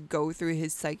emotions go through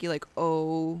his psyche, like,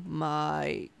 oh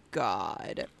my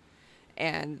god.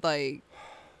 And like,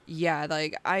 yeah,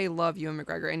 like I love Ewan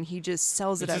McGregor, and he just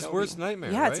sells it. It's his worst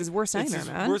nightmare. Yeah, right? It's his worst nightmare, it's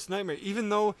his man. Worst nightmare. Even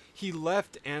though he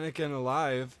left Anakin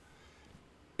alive,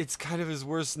 it's kind of his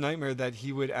worst nightmare that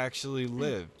he would actually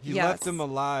live. He left him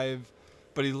alive,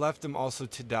 but he left him also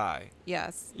to die.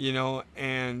 Yes. You know,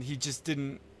 and he just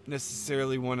didn't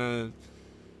necessarily want to,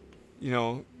 you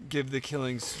know, give the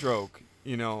killing stroke.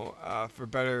 You know, for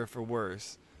better or for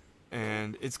worse.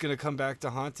 And it's going to come back to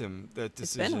haunt him, that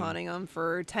decision. It's been haunting him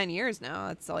for 10 years now.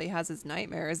 That's all he has is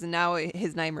nightmares. And now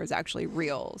his nightmare is actually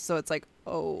real. So it's like,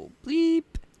 oh, bleep.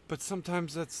 But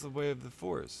sometimes that's the way of the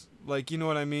Force. Like, you know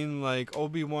what I mean? Like,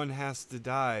 Obi-Wan has to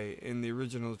die in the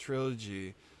original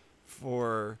trilogy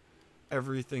for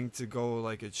everything to go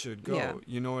like it should go. Yeah.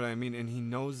 You know what I mean? And he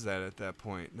knows that at that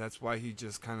point. That's why he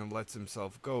just kind of lets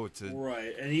himself go to...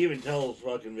 Right, and he even tells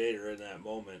fucking Vader in that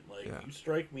moment, like, you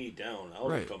strike me down, I'll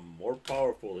become more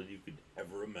powerful than you could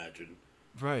ever imagine.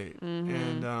 Right.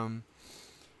 And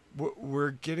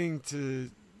we're getting to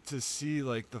see,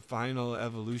 like, the final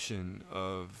evolution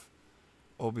of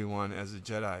Obi-Wan as a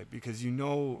Jedi. Because you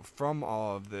know from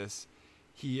all of this,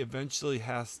 he eventually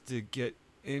has to get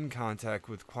in contact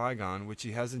with Qui-Gon, which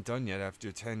he hasn't done yet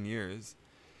after 10 years.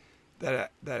 That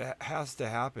has to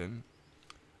happen.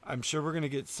 I'm sure we're going to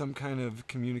get some kind of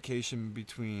communication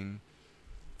between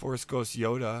Force Ghost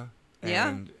Yoda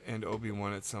and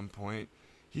Obi-Wan at some point.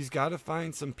 He's got to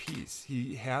find some peace.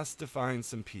 He has to find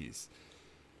some peace.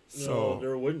 So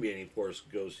there wouldn't be any Force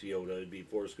Ghost Yoda. It'd be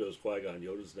Force Ghost Qui-Gon.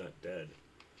 Yoda's not dead.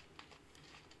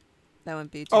 That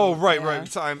wouldn't be. Right.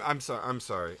 So I'm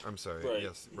sorry. Right.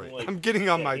 Yes, right. Like, I'm getting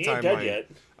on my he timeline. ain't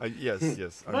dead yet.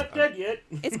 Yes. Not dead yet.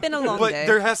 It's been a long but day.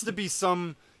 There has to be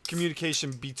some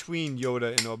communication between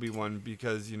Yoda and Obi-Wan,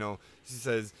 because he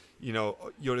says,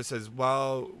 Yoda says,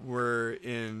 while we're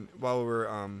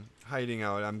hiding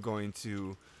out, I'm going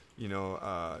to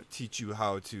teach you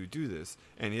how to do this.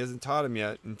 And he hasn't taught him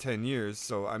yet in 10 years.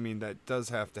 So, I mean, that does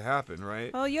have to happen,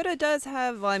 right? Well, Yoda does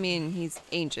have, he's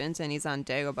ancient and he's on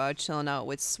Dagobah chilling out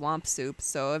with Swamp Soup.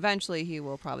 So eventually he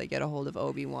will probably get a hold of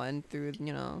Obi-Wan through,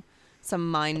 some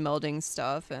mind melding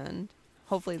stuff. And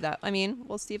hopefully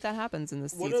we'll see if that happens in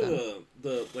this season. One of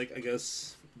the I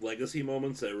guess, legacy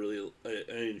moments I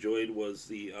enjoyed was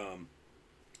the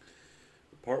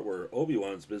part where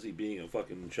Obi-Wan's busy being a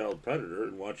fucking child predator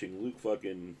and watching Luke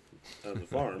fucking on the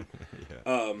farm.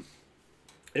 Yeah.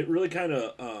 It really kind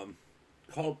of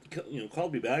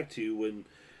called me back to when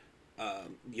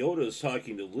Yoda's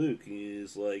talking to Luke, and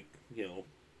he's like,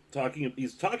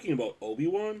 he's talking about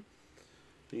Obi-Wan.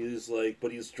 He's like,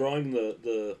 but he's drawing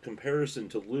the comparison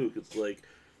to Luke. It's like,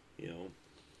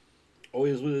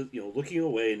 always looking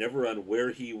away, never on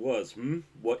where he was,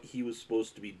 what he was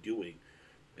supposed to be doing.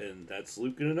 And that's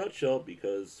Luke in a nutshell,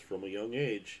 because from a young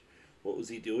age, what was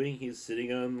he doing? He's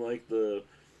sitting on, like, the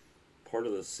part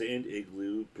of the sand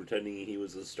igloo, pretending he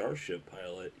was a starship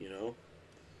pilot,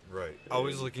 Right.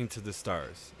 Always looking to the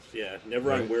stars. Yeah,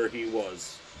 never on where he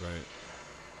was. Right.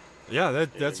 Yeah,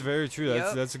 that's very true.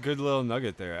 Yep. That's a good little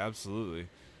nugget there. Absolutely.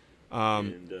 Yeah.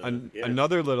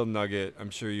 Another little nugget I'm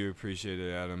sure you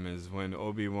appreciated, Adam, is when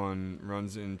Obi-Wan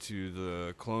runs into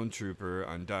the clone trooper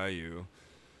on Dayu.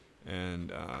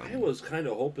 And I was kind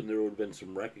of hoping there would have been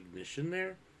some recognition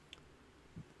there.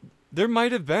 There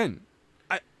might have been.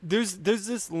 There's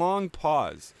this long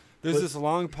pause. This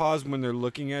long pause when they're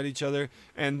looking at each other,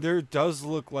 and there does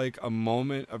look like a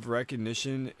moment of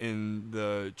recognition in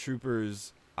the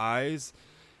trooper's eyes,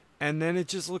 and then it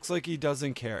just looks like he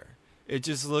doesn't care. It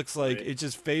just looks like it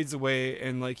just fades away,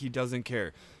 and like he doesn't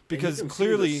care, because and you can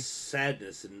clearly see the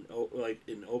sadness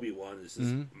in Obi-Wan is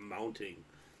just mounting.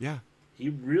 Yeah. He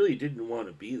really didn't want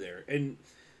to be there. And,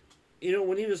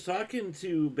 when he was talking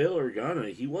to Bail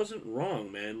Organa, he wasn't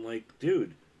wrong, man. Like,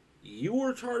 dude, you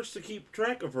were charged to keep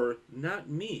track of her, not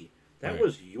me. That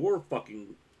was your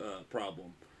fucking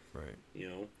problem. Right.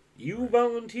 You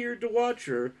volunteered to watch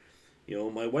her.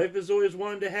 My wife has always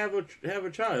wanted to have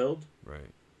a child. Right.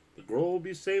 The girl will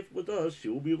be safe with us. She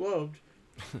will be loved.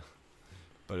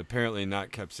 But apparently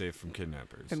not kept safe from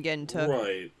kidnappers. From getting took.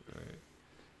 Right. Right.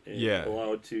 And Yeah.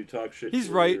 allowed to talk shit. He's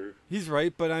to right. her. He's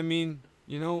right. But I mean,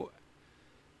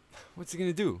 what's he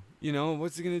gonna do?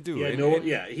 What's he gonna do?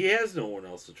 Yeah, he has no one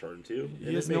else to turn to.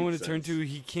 He has no one to turn to.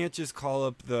 He can't just call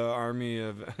up the army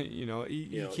of, he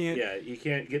can't. Yeah, you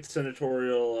can't get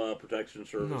senatorial protection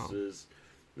services.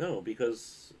 No,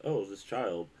 because this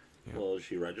child. Yeah. Well, is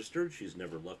she registered? She's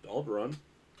never left Alderaan.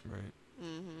 Right.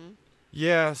 Mm-hmm.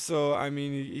 Yeah, so I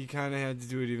mean, he kind of had to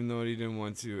do it even though he didn't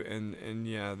want to, and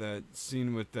yeah, that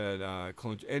scene with that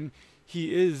clone, and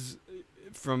he is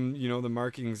from the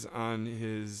markings on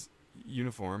his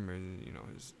uniform or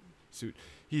his suit.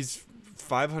 He's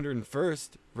 501st,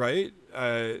 right?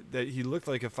 That he looked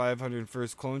like a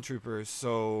 501st clone trooper.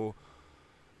 So,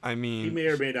 I mean, He may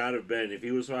or may not have been. If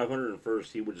he was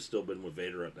 501st, he would have still been with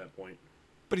Vader at that point.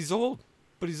 but he's old.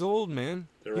 But he's old, man.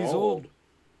 They're He's all old.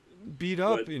 beat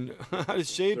up But and out of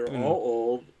shape. They're and, all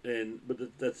old, but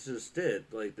that's just it.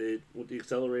 Like with the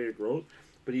accelerated growth.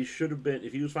 But he should have been.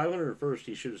 If he was 501st,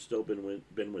 he should have still been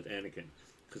with Anakin,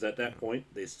 because at that point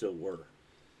they still were.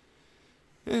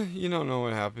 You don't know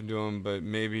what happened to him, but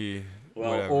maybe.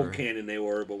 Well, whatever. old canon they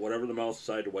were, but whatever the mouse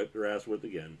decided to wipe their ass with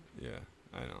again. Yeah,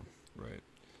 I know. Right.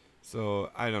 So,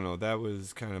 I don't know. That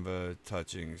was kind of a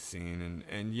touching scene.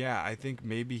 And yeah, I think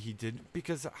maybe he did.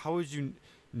 Because how would you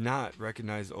not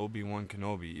recognize Obi-Wan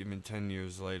Kenobi even 10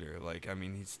 years later? Like, I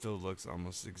mean, he still looks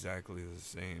almost exactly the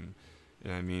same.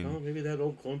 And I mean. Oh, maybe that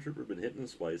old clone trooper been hitting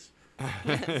his twice.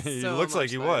 He So looks like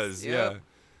much he fun. was. Yep.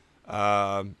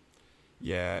 Yeah.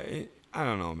 Yeah. I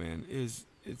don't know, man. It's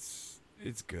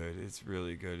good. It's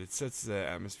really good. It sets the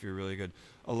atmosphere really good.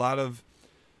 A lot of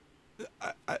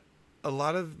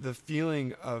the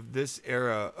feeling of this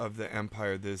era of the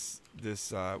Empire, this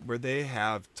where they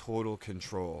have total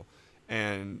control,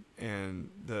 and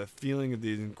the feeling of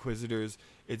these Inquisitors,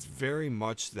 it's very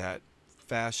much that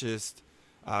fascist.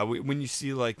 When you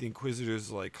see like the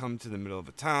Inquisitors like come to the middle of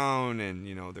a town and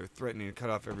they're threatening to cut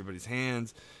off everybody's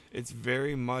hands, it's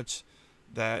very much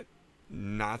that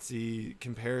Nazi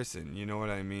comparison, you know what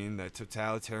I mean? That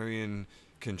totalitarian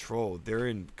control. They're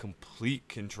in complete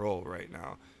control right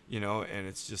now, and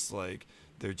it's just like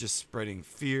they're just spreading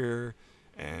fear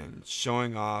and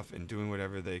showing off and doing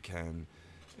whatever they can.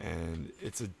 And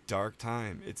it's a dark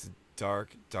time. It's a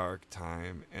dark, dark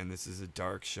time, and this is a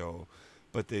dark show.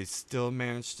 But they still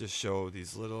managed to show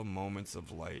these little moments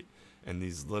of light and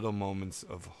these little moments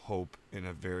of hope in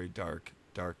a very dark,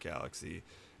 dark galaxy.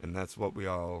 And that's what we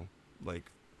all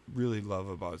really love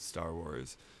about Star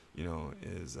Wars,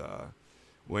 is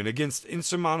when against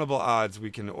insurmountable odds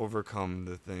we can overcome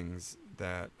the things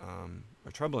that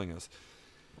are troubling us.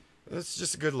 That's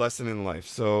just a good lesson in life.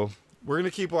 So we're going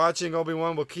to keep watching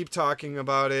Obi-Wan. We'll keep talking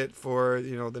about it for,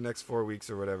 the next 4 weeks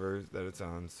or whatever that it's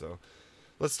on. So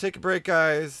let's take a break,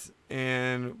 guys,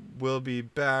 and we'll be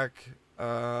back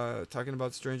talking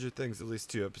about Stranger Things. At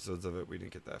least 2 episodes of it. We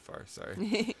didn't get that far.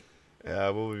 Sorry.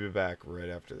 We'll be back right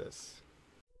after this.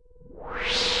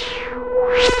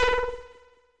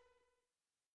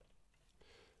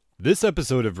 This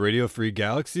episode of Radio Free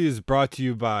Galaxy is brought to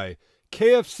you by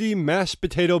KFC Mashed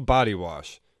Potato Body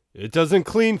Wash. It doesn't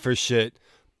clean for shit,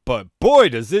 but boy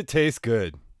does it taste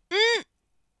good.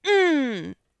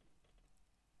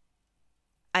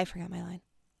 I forgot my line.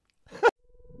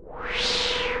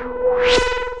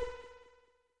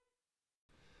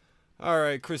 All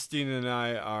right, Christina and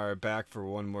I are back for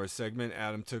one more segment.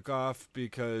 Adam took off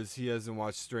because he hasn't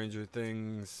watched Stranger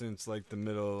Things since like the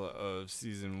middle of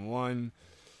season 1.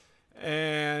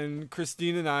 And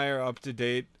Christine and I are up to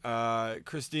date.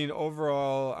 Christine,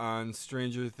 overall on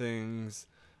Stranger Things,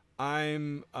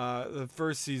 the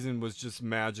first season was just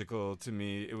magical to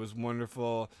me. It was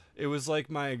wonderful. It was like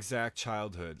my exact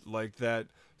childhood. Like that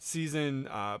season,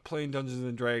 playing Dungeons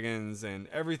and Dragons and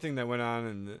everything that went on,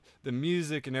 and the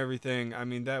music and everything. I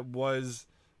mean, that was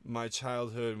my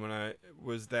childhood when I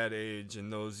was that age in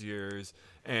those years.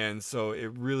 And so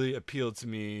it really appealed to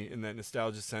me in that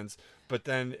nostalgia sense. But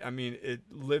then, I mean, it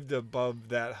lived above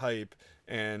that hype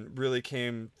and really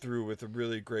came through with a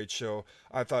really great show.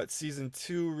 I thought season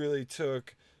 2 really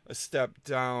took a step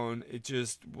down. It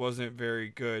just wasn't very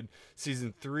good.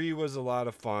 Season 3 was a lot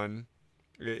of fun.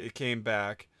 It came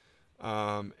back.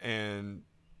 And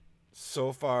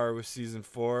so far with season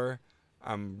 4,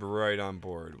 I'm right on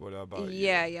board. What about you?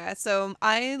 Yeah. So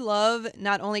I love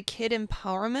not only kid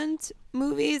empowerment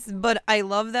movies, but I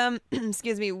love them,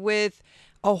 excuse me, with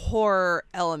a horror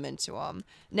element to them.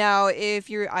 Now,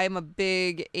 I'm a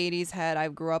big 80s head. I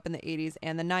grew up in the 80s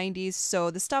and the 90s. So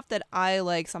the stuff that I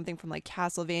like, something from like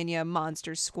Castlevania,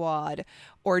 Monster Squad,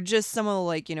 or just some of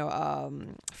like,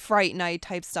 Fright Night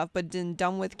type stuff, but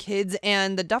done with kids.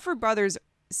 And the Duffer Brothers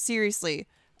seriously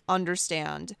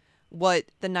understand what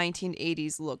the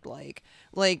 1980s looked like.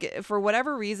 Like, for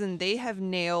whatever reason, they have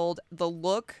nailed the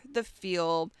look, the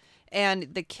feel,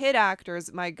 and the kid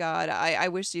actors. My God, I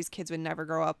wish these kids would never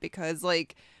grow up, because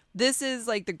like this is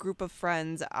like the group of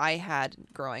friends I had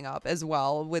growing up as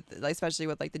well, with especially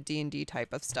with like the D&D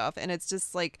type of stuff. And it's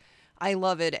just like, I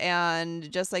love it. And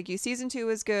just like you, season 2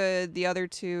 was good. The other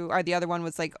one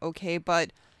was like okay,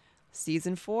 but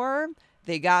season 4,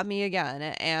 they got me again,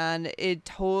 and it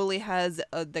totally has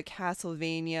the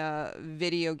Castlevania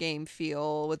video game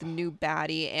feel with a new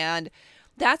baddie. And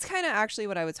that's kind of actually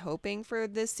what I was hoping for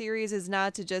this series, is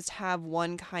not to just have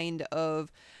one kind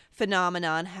of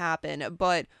phenomenon happen,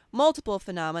 but multiple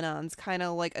phenomenons, kind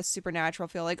of like a supernatural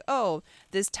feel, like, oh,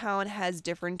 this town has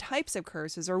different types of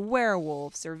curses, or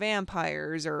werewolves, or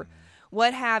vampires, or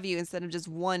what have you, instead of just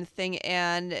one thing.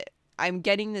 And I'm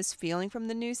getting this feeling from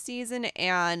the new season,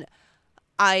 and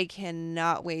I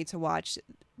cannot wait to watch,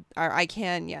 or I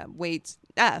can, wait.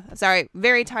 Sorry,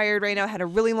 very tired right now. Had a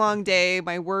really long day.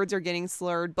 My words are getting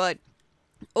slurred, but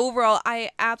overall,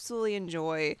 I absolutely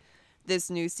enjoy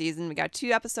this new season. We got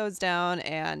 2 episodes down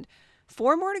and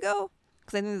 4 more to go.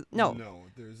 Because I think no,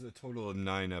 there's a total of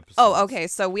 9 episodes. Oh, okay.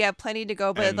 So we have plenty to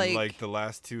go, but and like the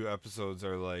last 2 episodes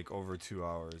are like over 2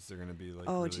 hours. They're gonna be like,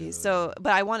 oh, really, geez. really So,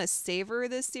 but I want to savor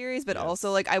this series, but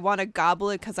also like I want to gobble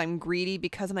it because I'm greedy,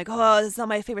 because I'm like, oh, this is not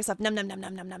my favorite stuff. Num num num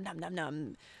num num num num num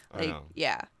num. Like, I know.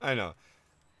 Yeah. I know.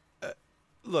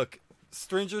 Look,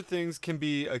 Stranger Things can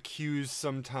be accused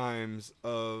sometimes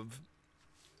of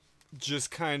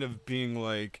just kind of being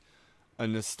like a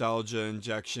nostalgia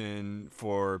injection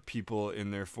for people in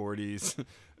their 40s,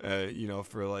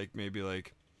 for like maybe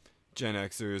like Gen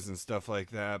Xers and stuff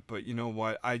like that. But you know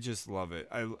what? I just love it.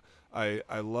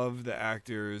 I love the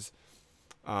actors.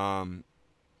 I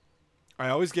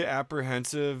always get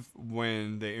apprehensive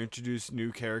when they introduce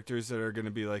new characters that are going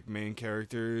to be like main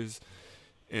characters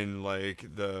in like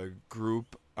the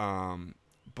group.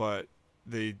 But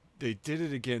they did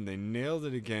it again. They nailed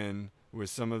it again with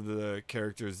some of the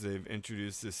characters they've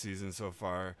introduced this season so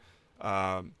far.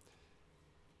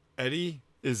 Eddie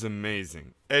is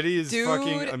amazing. Eddie is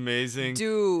fucking amazing.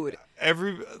 Dude. A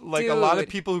lot of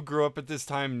people who grew up at this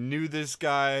time knew this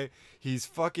guy. He's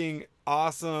fucking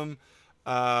awesome.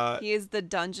 He is the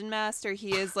dungeon master.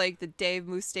 He is like the Dave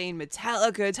Mustaine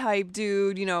Metallica type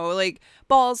dude, like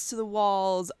balls to the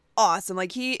walls. Awesome.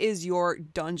 Like, he is your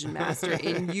dungeon master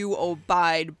and you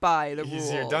abide by the rules.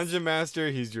 He's your dungeon master.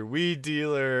 He's your weed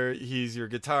dealer. He's your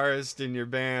guitarist in your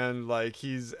band. Like,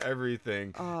 he's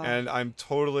everything. And I'm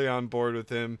totally on board with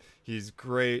him. He's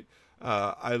great.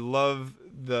 I love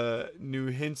the new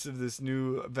hints of this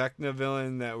new Vecna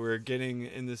villain that we're getting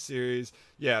in the series.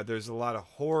 Yeah, there's a lot of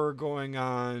horror going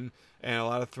on and a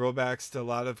lot of throwbacks to a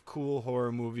lot of cool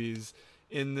horror movies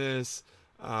in this.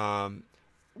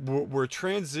 We're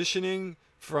transitioning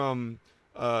from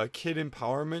a kid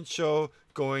empowerment show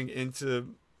going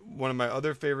into one of my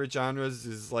other favorite genres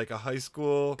is like a high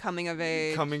school Coming of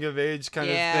age kind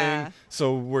of thing.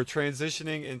 So we're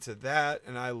transitioning into that,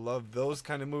 and I love those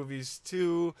kind of movies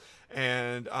too.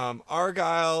 And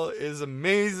Argyle is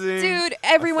amazing, dude.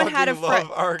 Everyone had a friend.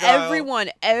 Argyle.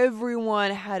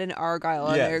 Everyone had an Argyle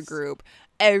in their Yes. group.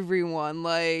 Everyone,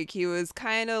 like, he was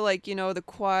kind of like, you know, the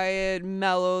quiet,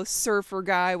 mellow surfer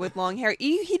guy with long hair.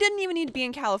 He didn't even need to be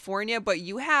in California, but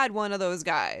you had one of those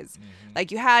guys.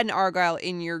 Like, you had an Argyle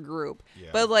in your group. Yeah.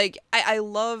 But like, I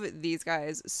love these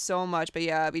guys so much. But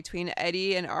yeah, between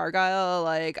Eddie and Argyle,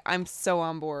 like, I'm so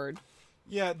on board.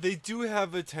 Yeah, they do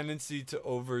have a tendency to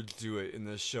overdo it in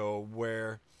this show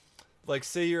where, like,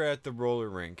 say you're at the roller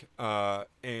rink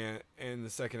and in the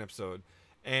second episode,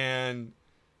 and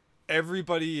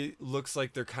everybody looks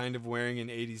like they're kind of wearing an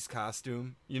 80s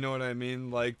costume. You know what I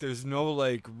mean? Like, there's no,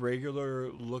 like, regular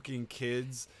looking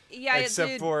kids. Yeah,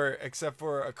 except dude.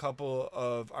 for a couple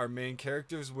of our main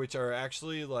characters, which are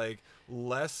actually, like,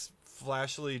 less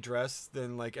flashily dressed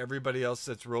than, like, everybody else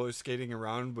that's roller skating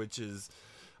around, which is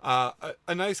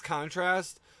a nice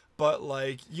contrast. But,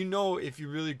 like, you know, if you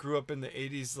really grew up in the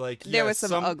 80s, like, There was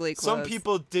some ugly some clothes.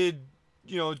 people did,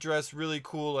 you know, dress really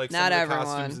cool, like Not some of the everyone.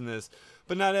 costumes in this.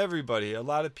 But not everybody. A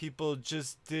lot of people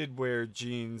just did wear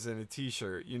jeans and a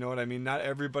t-shirt. You know what I mean? Not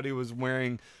everybody was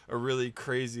wearing a really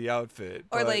crazy outfit.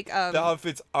 Or but like, the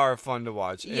outfits are fun to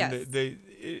watch. And Yes.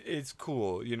 it's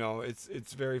cool. You know,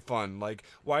 it's very fun. Like,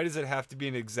 why does it have to be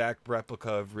an exact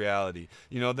replica of reality?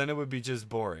 You know, then it would be just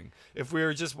boring. If we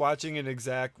were just watching an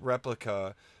exact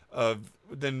replica of,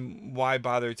 then why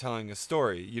bother telling a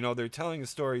story? You know, they're telling a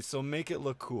story, so make it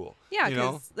look cool. Yeah, you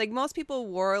know? because like most people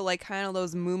wore like kind of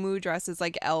those moo dresses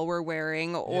like Elle were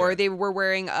wearing, or Yeah. they were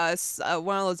wearing one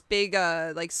of those big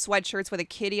like sweatshirts with a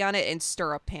kitty on it and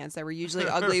stirrup pants that were usually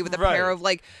ugly with a Right. pair of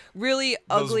like really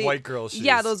Those ugly white girl shoes.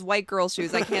 Yeah, those white girl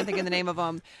shoes. I can't think of the name of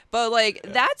them, but like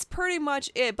that's pretty much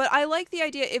it. But I like the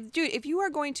idea. If you are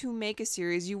going to make a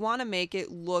series, you want to make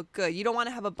it look good. You don't want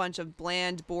to have a bunch of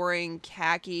bland, boring,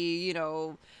 khaki, you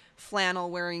know, flannel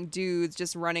wearing dudes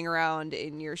just running around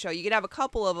in your show. You could have a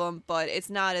couple of them, but it's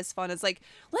not as fun as like,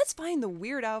 let's find the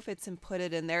weird outfits and put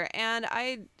it in there. And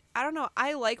I don't know,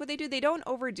 I like what they do. They don't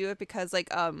overdo it because like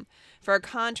for a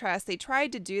contrast, they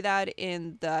tried to do that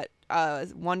in that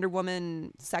Wonder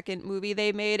Woman second movie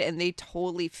they made, and they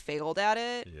totally failed at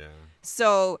it. Yeah.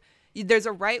 So there's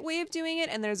a right way of doing it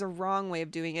and there's a wrong way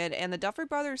of doing it, and the Duffer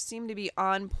Brothers seem to be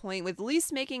on point with at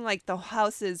least making like the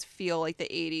houses feel like the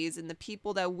 80s, and the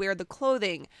people that wear the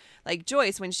clothing, like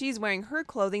Joyce when she's wearing her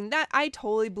clothing, that I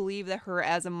totally believe that her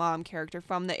as a mom character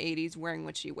from the 80s wearing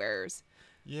what she wears.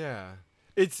 Yeah.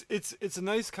 It's a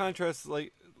nice contrast,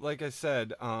 like I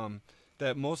said,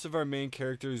 that most of our main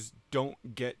characters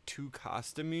don't get too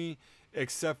costumey,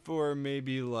 except for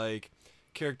maybe like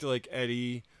a character like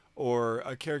Eddie or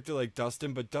a character like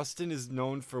Dustin, but Dustin is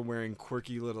known for wearing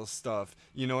quirky little stuff.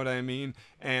 You know what I mean?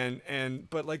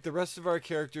 But like the rest of our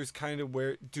characters kind of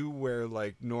wear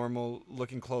like normal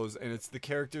looking clothes, and it's the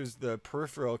characters, the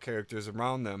peripheral characters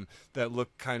around them that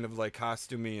look kind of like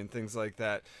costumey and things like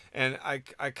that. And I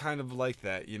kind of like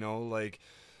that, you know, like.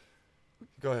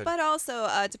 Go ahead. But also,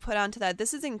 to put onto that,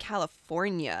 this is in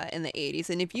California in the 80s.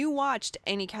 And if you watched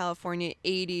any California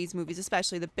 80s movies,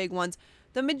 especially the big ones,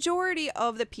 the majority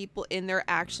of the people in there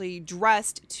actually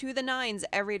dressed to the nines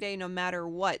every day, no matter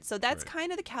what. So that's Right.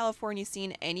 kind of the California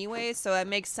scene anyway. So it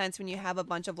makes sense when you have a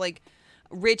bunch of like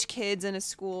rich kids in a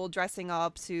school dressing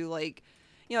up to like,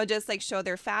 you know, just like show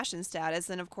their fashion status.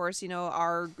 And of course, you know,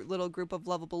 our little group of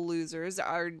lovable losers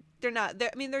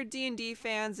they're D&D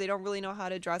fans. They don't really know how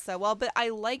to dress that well, but I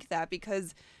like that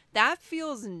because that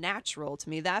feels natural to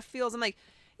me. That feels, I'm like,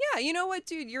 yeah, you know what,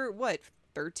 dude, you're what,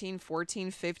 13, 14,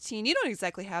 15. You don't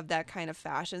exactly have that kind of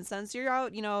fashion sense. You're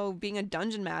out, you know, being a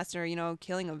dungeon master, you know,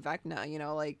 killing a Vecna, you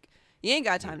know, like you ain't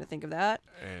got time to think of that.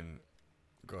 And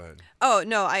go ahead. Oh,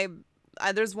 no, I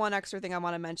there's one extra thing I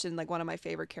want to mention, like one of my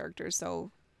favorite characters.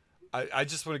 So I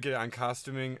just want to get on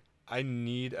costuming. I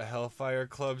need a Hellfire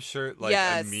Club shirt, like,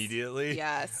 Yes. immediately.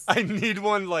 Yes. I need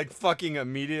one, like, fucking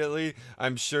immediately.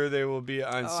 I'm sure they will be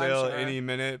on I'm sale sure. any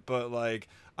minute, but, like,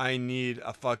 I need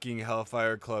a fucking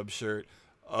Hellfire Club shirt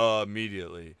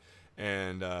immediately.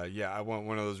 And yeah, I want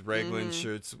one of those Raglan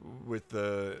shirts with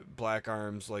the black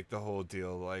arms, like the whole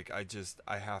deal. Like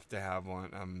I have to have one.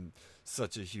 I'm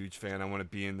such a huge fan. I want to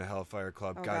be in the Hellfire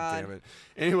Club. Oh, God God. damn it.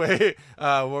 Anyway,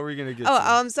 what were we gonna get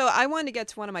to? So I wanted to get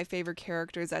to one of my favorite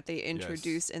characters that they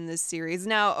introduced in this series.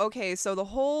 Now, okay, so the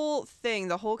whole thing,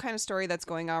 the whole kind of story that's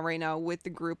going on right now with the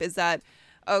group is that,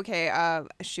 okay,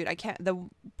 shoot, I can't, the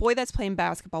boy that's playing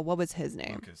basketball, what was his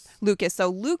name? Lucas. So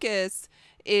Lucas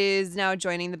is now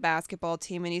joining the basketball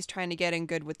team, and he's trying to get in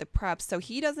good with the preps. So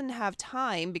he doesn't have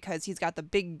time because he's got the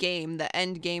big game, the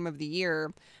end game of the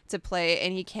year to play,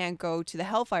 and he can't go to the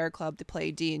Hellfire Club to play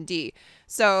D&D.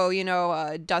 So,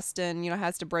 Dustin,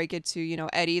 has to break it to,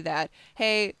 Eddie that,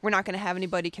 hey, we're not going to have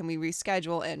anybody. Can we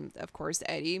reschedule? And of course,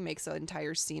 Eddie makes an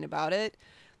entire scene about it.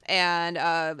 And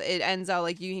it ends out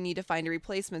like you need to find a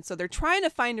replacement. So they're trying to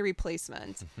find a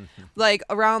replacement like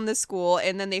around the school.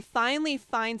 And then they finally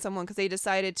find someone because they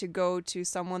decided to go to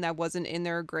someone that wasn't in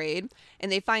their grade.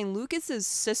 And they find Lucas's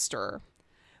sister,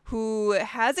 who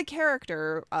has a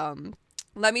character.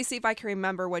 Let me see if I can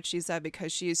remember what she said,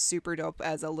 because she is super dope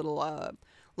as a little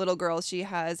girl. She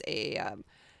has a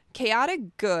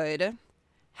chaotic good,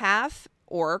 half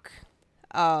orc,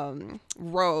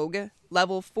 rogue,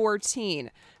 level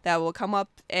 14 that will come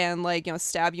up and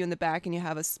stab you in the back, and you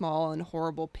have a small and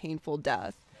horrible, painful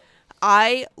death.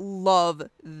 I love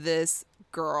this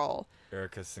girl.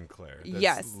 Erica Sinclair. That's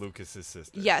yes. Lucas's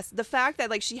sister. Yes. The fact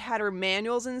that she had her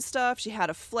manuals and stuff, she had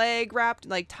a flag wrapped,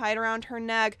 tied around her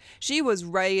neck. She was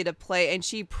ready to play, and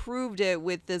she proved it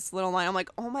with this little line. I'm like,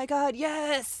 oh my God,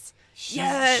 yes.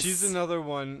 Yes. She's another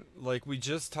one like we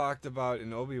just talked about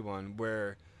in Obi-Wan,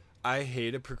 where I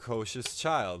hate a precocious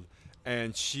child,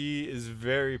 and she is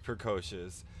very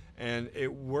precocious, and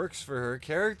it works for her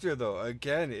character though.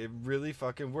 Again, it really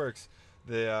fucking works.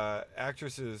 The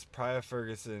actress is Priya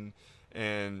Ferguson,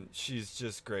 and she's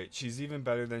just great. She's even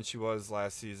better than she was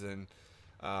last season.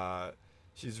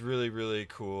 She's really, really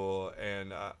cool,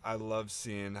 and I love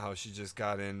seeing how she just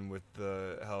got in with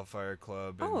the Hellfire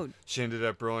Club, and she ended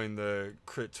up rolling the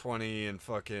crit 20 and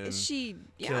fucking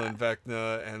killing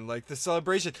Vecna, and the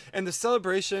celebration. And the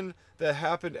celebration that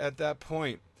happened at that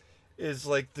point is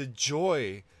the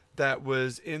joy that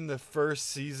was in the first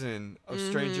season of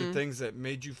Stranger Things that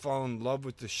made you fall in love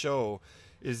with the show.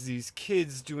 Is these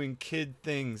kids doing kid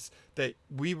things that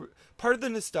part of the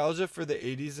nostalgia for the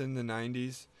 80s and the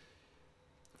 90s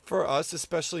for us,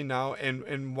 especially now,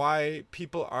 and why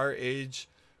people our age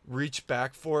reach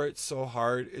back for it so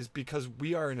hard, is because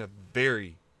we are in a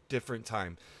very different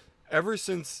time. Ever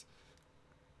since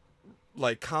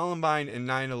Columbine and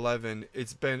 9/11,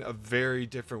 it's been a very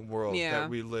different world that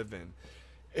we live in.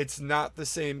 It's not the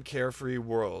same carefree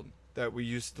world that we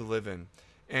used to live in.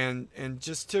 And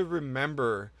just to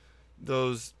remember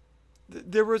those,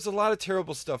 there was a lot of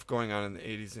terrible stuff going on in the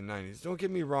 80s and 90s. Don't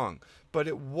get me wrong, but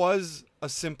it was a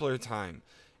simpler time.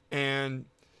 And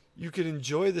you could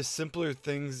enjoy the simpler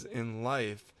things in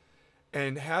life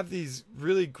and have these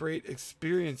really great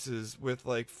experiences with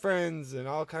friends and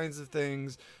all kinds of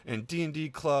things, and D&D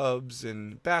clubs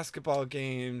and basketball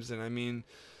games. And I mean,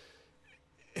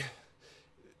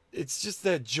 it's just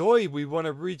that joy we want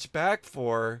to reach back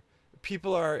for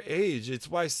people our age. It's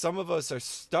why some of us are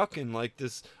stuck in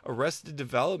this arrested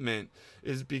development,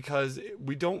 is because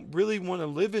we don't really want to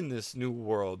live in this new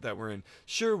world that we're in.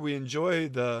 Sure, we enjoy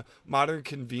the modern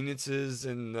conveniences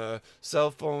and the cell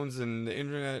phones and the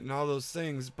internet and all those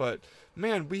things, but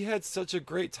man, we had such a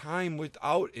great time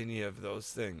without any of those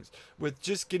things, with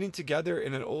just getting together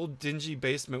in an old dingy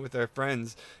basement with our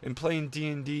friends and playing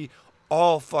D&D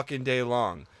all fucking day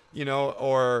long,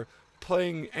 or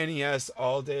playing NES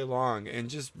all day long, and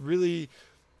just really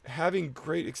having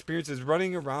great experiences,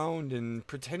 running around and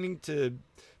pretending to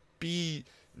be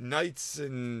knights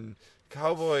and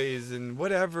cowboys and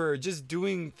whatever, just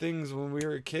doing things when we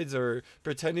were kids, or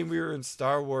pretending we were in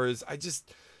Star Wars. I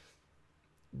just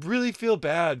really feel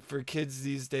bad for kids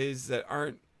these days that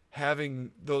aren't having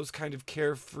those kind of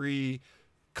carefree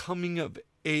coming of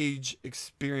age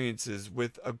experiences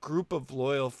with a group of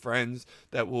loyal friends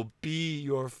that will be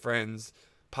your friends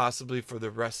possibly for the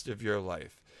rest of your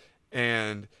life.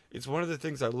 And it's one of the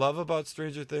things I love about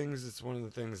Stranger Things. It's one of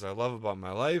the things I love about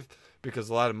my life, because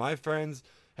a lot of my friends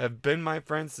have been my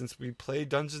friends since we played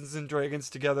Dungeons and Dragons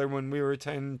together when we were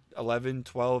 10, 11,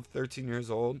 12, 13 years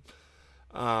old.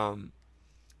 And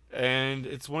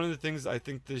it's one of the things I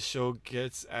think this show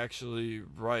gets actually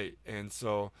right. And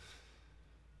so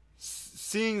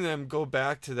seeing them go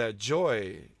back to that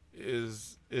joy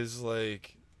is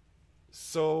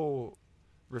so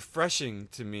refreshing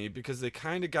to me, because they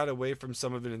kind of got away from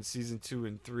some of it in season 2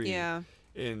 and 3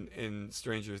 in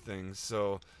Stranger Things.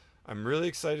 So I'm really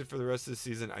excited for the rest of the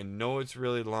season. I know it's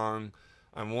really long.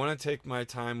 I want to take my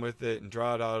time with it and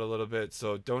draw it out a little bit.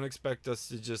 So don't expect us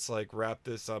to just like wrap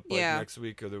this up like next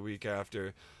week or the week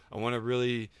after. I want to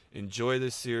really enjoy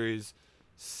this series,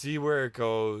 see where it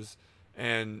goes,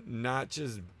 and not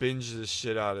just binge the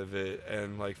shit out of it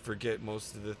and like forget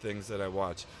most of the things that I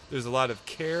watch. There's a lot of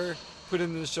care put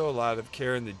into the show, a lot of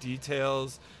care in the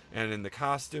details and in the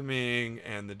costuming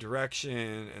and the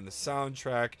direction and the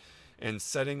soundtrack and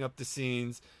setting up the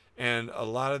scenes. And a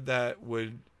lot of that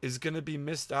is going to be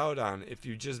missed out on if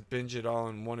you just binge it all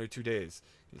in 1 or 2 days.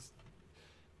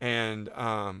 And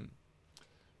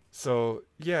so,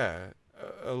 yeah,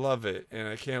 I love it. And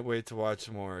I can't wait to watch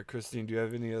more. Christine, do you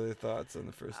have any other thoughts on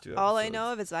the first 2 episodes? All I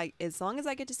know of is like, as long as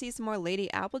I get to see some more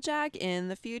Lady Applejack in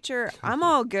the future, I'm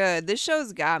all good. This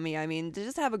show's got me. I mean, to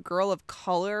just have a girl of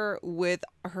color with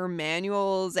her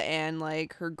manuals and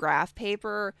like her graph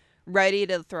paper ready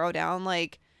to throw down,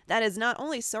 like, that is not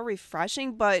only so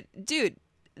refreshing, but dude,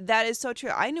 that is so true.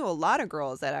 I knew a lot of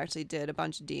girls that actually did a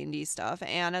bunch of D&D stuff,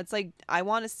 and it's like I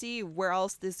want to see where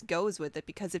else this goes with it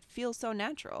because it feels so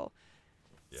natural.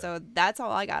 Yeah. So that's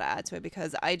all I got to add to it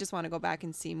because I just want to go back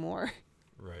and see more.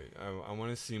 Right. I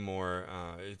want to see more.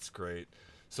 It's great.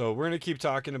 So we're going to keep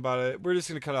talking about it. We're just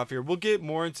going to cut off here. We'll get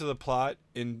more into the plot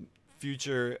in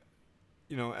future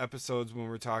episodes when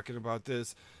we're talking about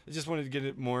this. I just wanted to get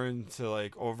it more into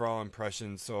like overall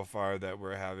impressions so far that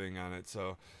we're having on it.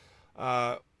 So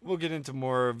we'll get into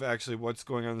more of actually what's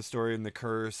going on in the story and the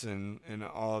curse and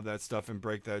all of that stuff and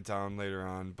break that down later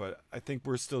on. But I think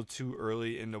we're still too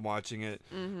early into watching it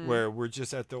where we're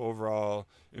just at the overall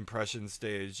impression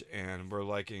stage and we're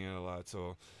liking it a lot.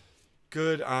 So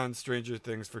good on Stranger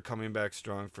Things for coming back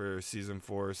strong for season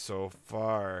 4 so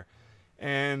far.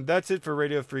 And that's it for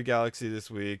Radio Free Galaxy this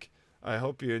week. I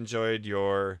hope you enjoyed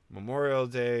your Memorial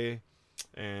Day,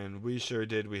 and we sure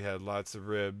did. We had lots of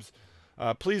ribs.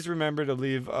 Please remember to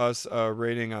leave us a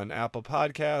rating on Apple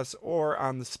Podcasts or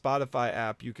on the Spotify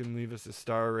app. You can leave us a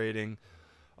star rating.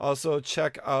 Also,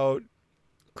 check out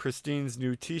Christine's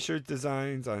new t-shirt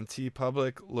designs on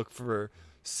TeePublic. Look for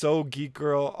So Geek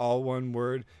Girl, all one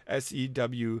word,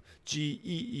 SEWGEEKGIRL.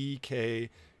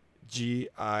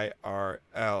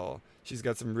 She's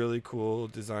got some really cool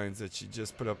designs that she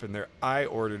just put up in there. I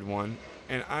ordered one,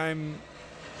 and I'm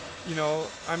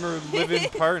her living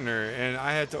partner, and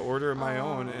I had to order my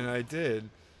own, and I did.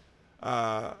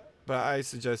 But I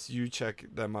suggest you check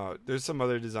them out. There's some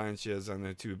other designs she has on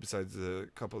there, too, besides the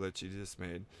couple that she just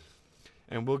made.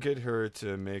 And we'll get her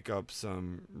to make up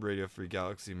some Radio Free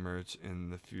Galaxy merch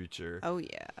in the future. Oh,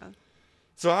 yeah.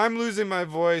 So I'm losing my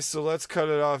voice, so let's cut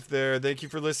it off there. Thank you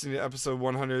for listening to episode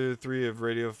 103 of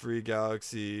Radio Free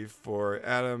Galaxy. For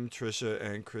Adam, Trisha,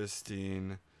 and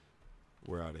Christine,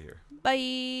 we're out of here.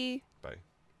 Bye. Bye.